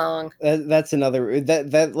love this song. That's another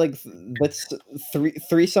that's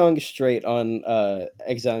three songs straight on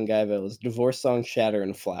Exile in Guyville is Divorce Song, Shatter,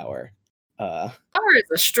 and Flower. Flower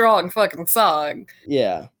is a strong fucking song.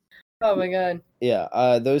 Yeah. Oh my God.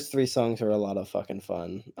 Yeah, those 3 songs are a lot of fucking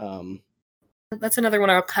fun. That's another one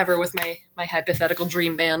I'll cover with my hypothetical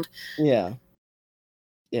dream band. Yeah.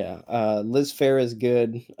 Yeah, Liz Phair is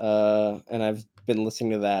good, and I've been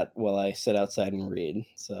listening to that while I sit outside and read,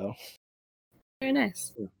 so. Very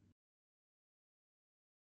nice.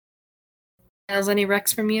 Has any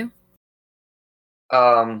recs from you?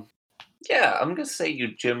 Yeah, I'm gonna say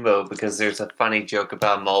Yojimbo because there's a funny joke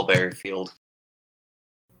about Mulberry Field.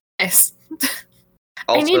 Nice.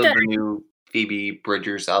 Also, the new Phoebe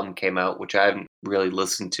Bridgers album came out, which I haven't really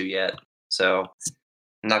listened to yet, so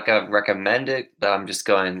I'm not gonna recommend it, but I'm just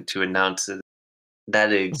going to announce it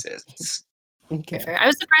that it exists. Okay. I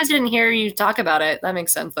was surprised I didn't hear you talk about it. That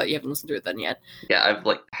makes sense that you haven't listened to it then yet. Yeah, I've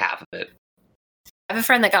like half of it. I have a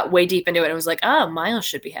friend that got way deep into it and was like, "Oh, Miles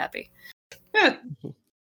should be happy." Yeah,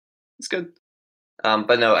 it's good.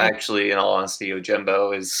 But no, actually, in all honesty,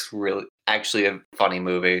 Yojimbo is really actually a funny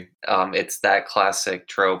movie. It's that classic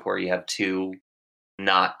trope where you have two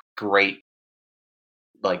not great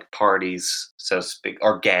like parties, so to speak,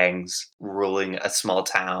 or gangs ruling a small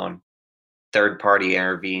town. Third party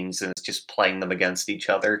intervenes and is just playing them against each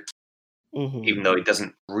other, even though it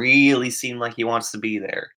doesn't really seem like he wants to be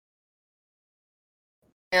there.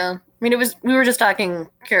 Yeah, I mean, we were just talking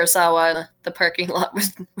Kurosawa, the parking lot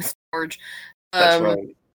with George. That's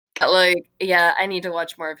right. But, like, yeah, I need to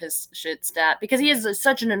watch more of his shit stat because he has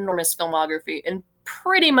such an enormous filmography and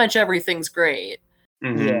pretty much everything's great.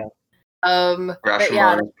 Mm-hmm. Yeah.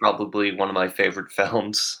 Rashomon is probably one of my favorite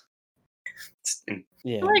films.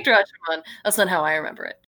 Yeah. I liked Rashomon. That's not how I remember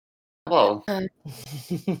it. Well, can't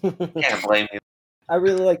blame you. I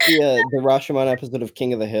really like the Rashomon episode of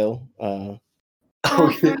King of the Hill. Oh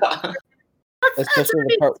yeah. Especially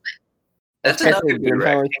the part. That's Especially another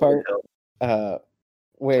Boomhauer's part.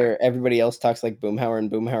 Where everybody else talks like Boomhauer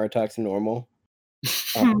and Boomhauer talks normal.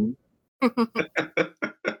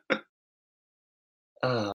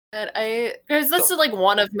 Guys, that's like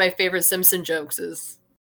one of my favorite Simpson jokes is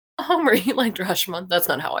Homer, you liked Rashomon. That's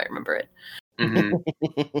not how I remember it.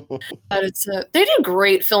 Mm-hmm. But it's they do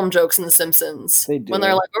great film jokes in The Simpsons. They do. When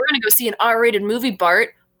they're like, we're gonna go see an R-rated movie,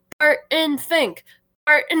 Bart and Fink.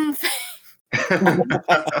 Bart and Fink. I want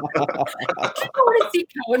to see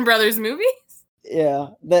Coen Brothers movies. Yeah,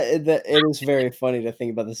 that it is very funny to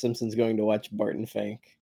think about The Simpsons going to watch Bart and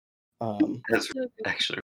Fink. That's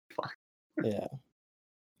actually fun. Yeah.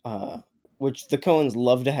 Which the Coens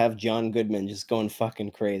love to have John Goodman just going fucking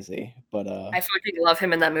crazy, but I fucking love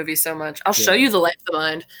him in that movie so much. I'll show you The Life of the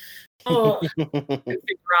Mind. Oh,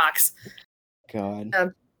 it rocks. God.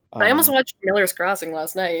 I almost watched Miller's Crossing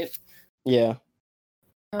last night. Yeah.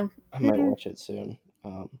 I might watch it soon.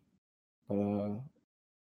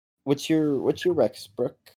 What's your Rex,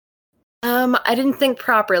 Brooke? I didn't think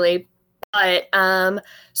properly, but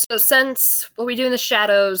so since What We Do in the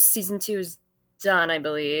Shadows season 2 is done, I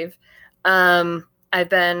believe. I've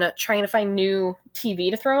been trying to find new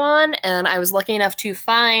TV to throw on, and I was lucky enough to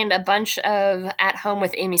find a bunch of At Home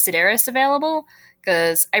with Amy Sedaris available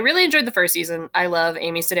because I really enjoyed the first season. I love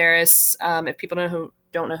Amy Sedaris. If people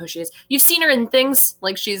don't know who she is, you've seen her in things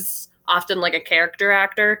like she's often like a character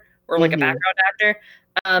actor or like a background actor.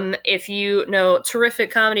 If you know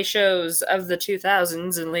terrific comedy shows of the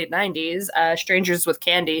 2000s and late 90s, Strangers with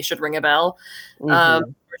Candy should ring a bell. Where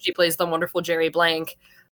she plays the wonderful Jerry Blank.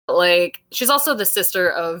 Like, she's also the sister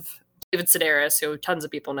of David Sedaris, who tons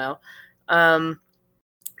of people know.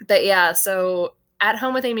 But yeah, so At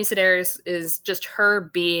Home with Amy Sedaris is just her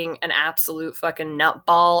being an absolute fucking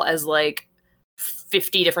nutball as like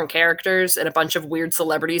 50 different characters and a bunch of weird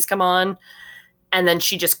celebrities come on. And then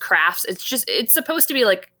she just crafts. It's supposed to be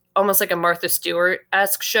like almost like a Martha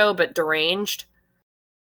Stewart-esque show, but deranged.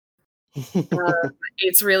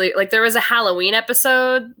 It's really like there was a Halloween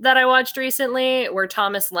episode that I watched recently where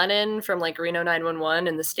Thomas Lennon from like Reno 911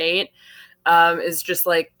 in the state is just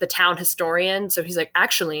like the town historian. So he's like,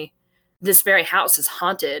 actually, this very house is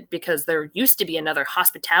haunted because there used to be another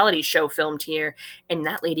hospitality show filmed here, and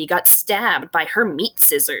that lady got stabbed by her meat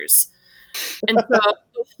scissors. And so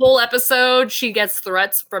the whole episode, she gets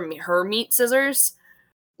threats from her meat scissors.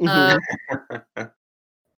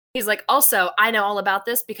 He's like, also, I know all about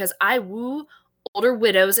this because I woo older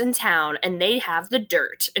widows in town and they have the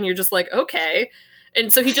dirt. And you're just like, okay.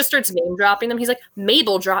 And so he just starts name dropping them. He's like,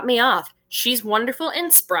 Mabel dropped me off. She's wonderful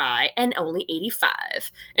and spry and only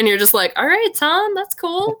 85. And you're just like, all right, Tom, that's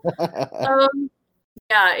cool.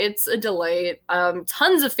 Yeah, it's a delight.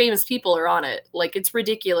 Tons of famous people are on it. Like, it's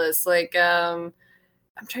ridiculous. Like, I'm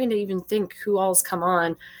trying to even think who all's come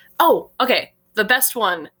on. Oh, okay. The best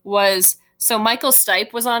one was, so Michael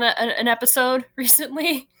Stipe was on an episode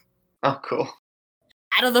recently. Oh, cool.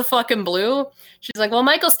 Out of the fucking blue. She's like, well,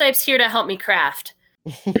 Michael Stipe's here to help me craft.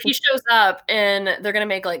 He shows up and they're going to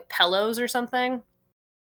make like pillows or something.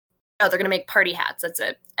 Oh, they're going to make party hats. That's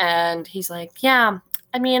it. And he's like, yeah,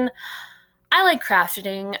 I mean, I like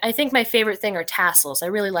crafting. I think my favorite thing are tassels. I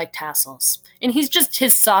really like tassels. And he's just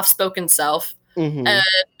his soft-spoken self. And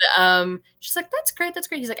she's like, that's great. That's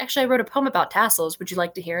great. He's like, actually, I wrote a poem about tassels. Would you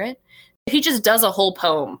like to hear it? He just does a whole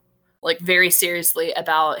poem, like very seriously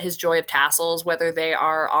about his joy of tassels, whether they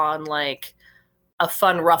are on like a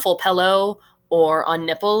fun ruffle pillow or on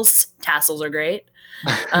nipples. Tassels are great.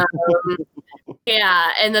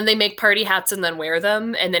 Yeah, and then they make party hats and then wear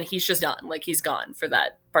them, and then he's just done. Like, he's gone for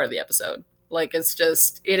that part of the episode. Like,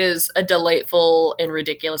 it is a delightful and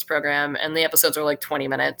ridiculous program, and the episodes are like 20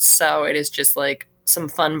 minutes, so it is just like some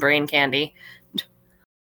fun brain candy.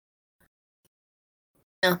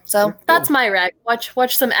 Yeah, so Cool. that's my rag.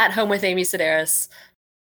 Watch some At Home with Amy Sedaris.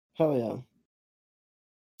 Hell yeah.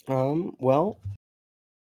 Well,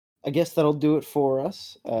 I guess that'll do it for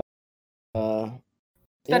us.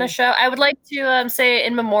 It's been a show. I would like to say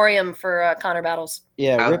in memoriam for Connor Battles.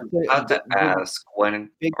 Yeah, I rip was about to ask,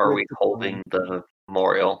 when big are rip we to holding the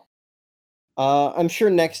memorial? I'm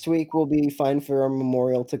sure next week will be fine for our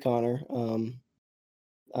memorial to Connor.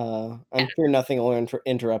 I'm sure nothing will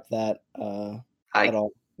interrupt that at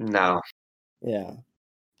all. No. Yeah.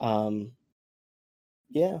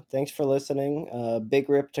 Yeah, thanks for listening. Big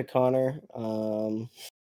rip to Connor.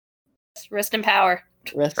 Rest in power.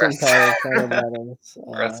 Rest in power, Connor Battles.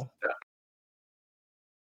 Rest-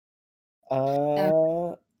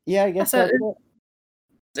 Yeah, I guess So that's it.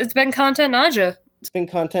 it's been Content Nausea. It's been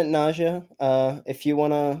Content Nausea. If you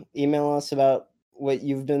want to email us about what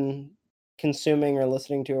you've been consuming or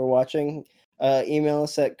listening to or watching, email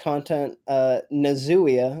us at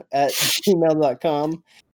contentnazuia@gmail.com.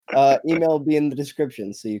 Email will be in the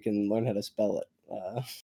description so you can learn how to spell it.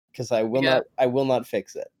 Because I will not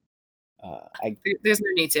fix it. There's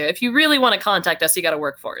no need to. If you really want to contact us, you got to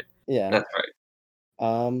work for it. Yeah. That's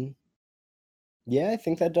right. Yeah, I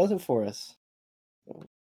think that does it for us.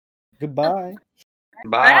 Goodbye.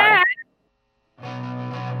 Bye. Bye.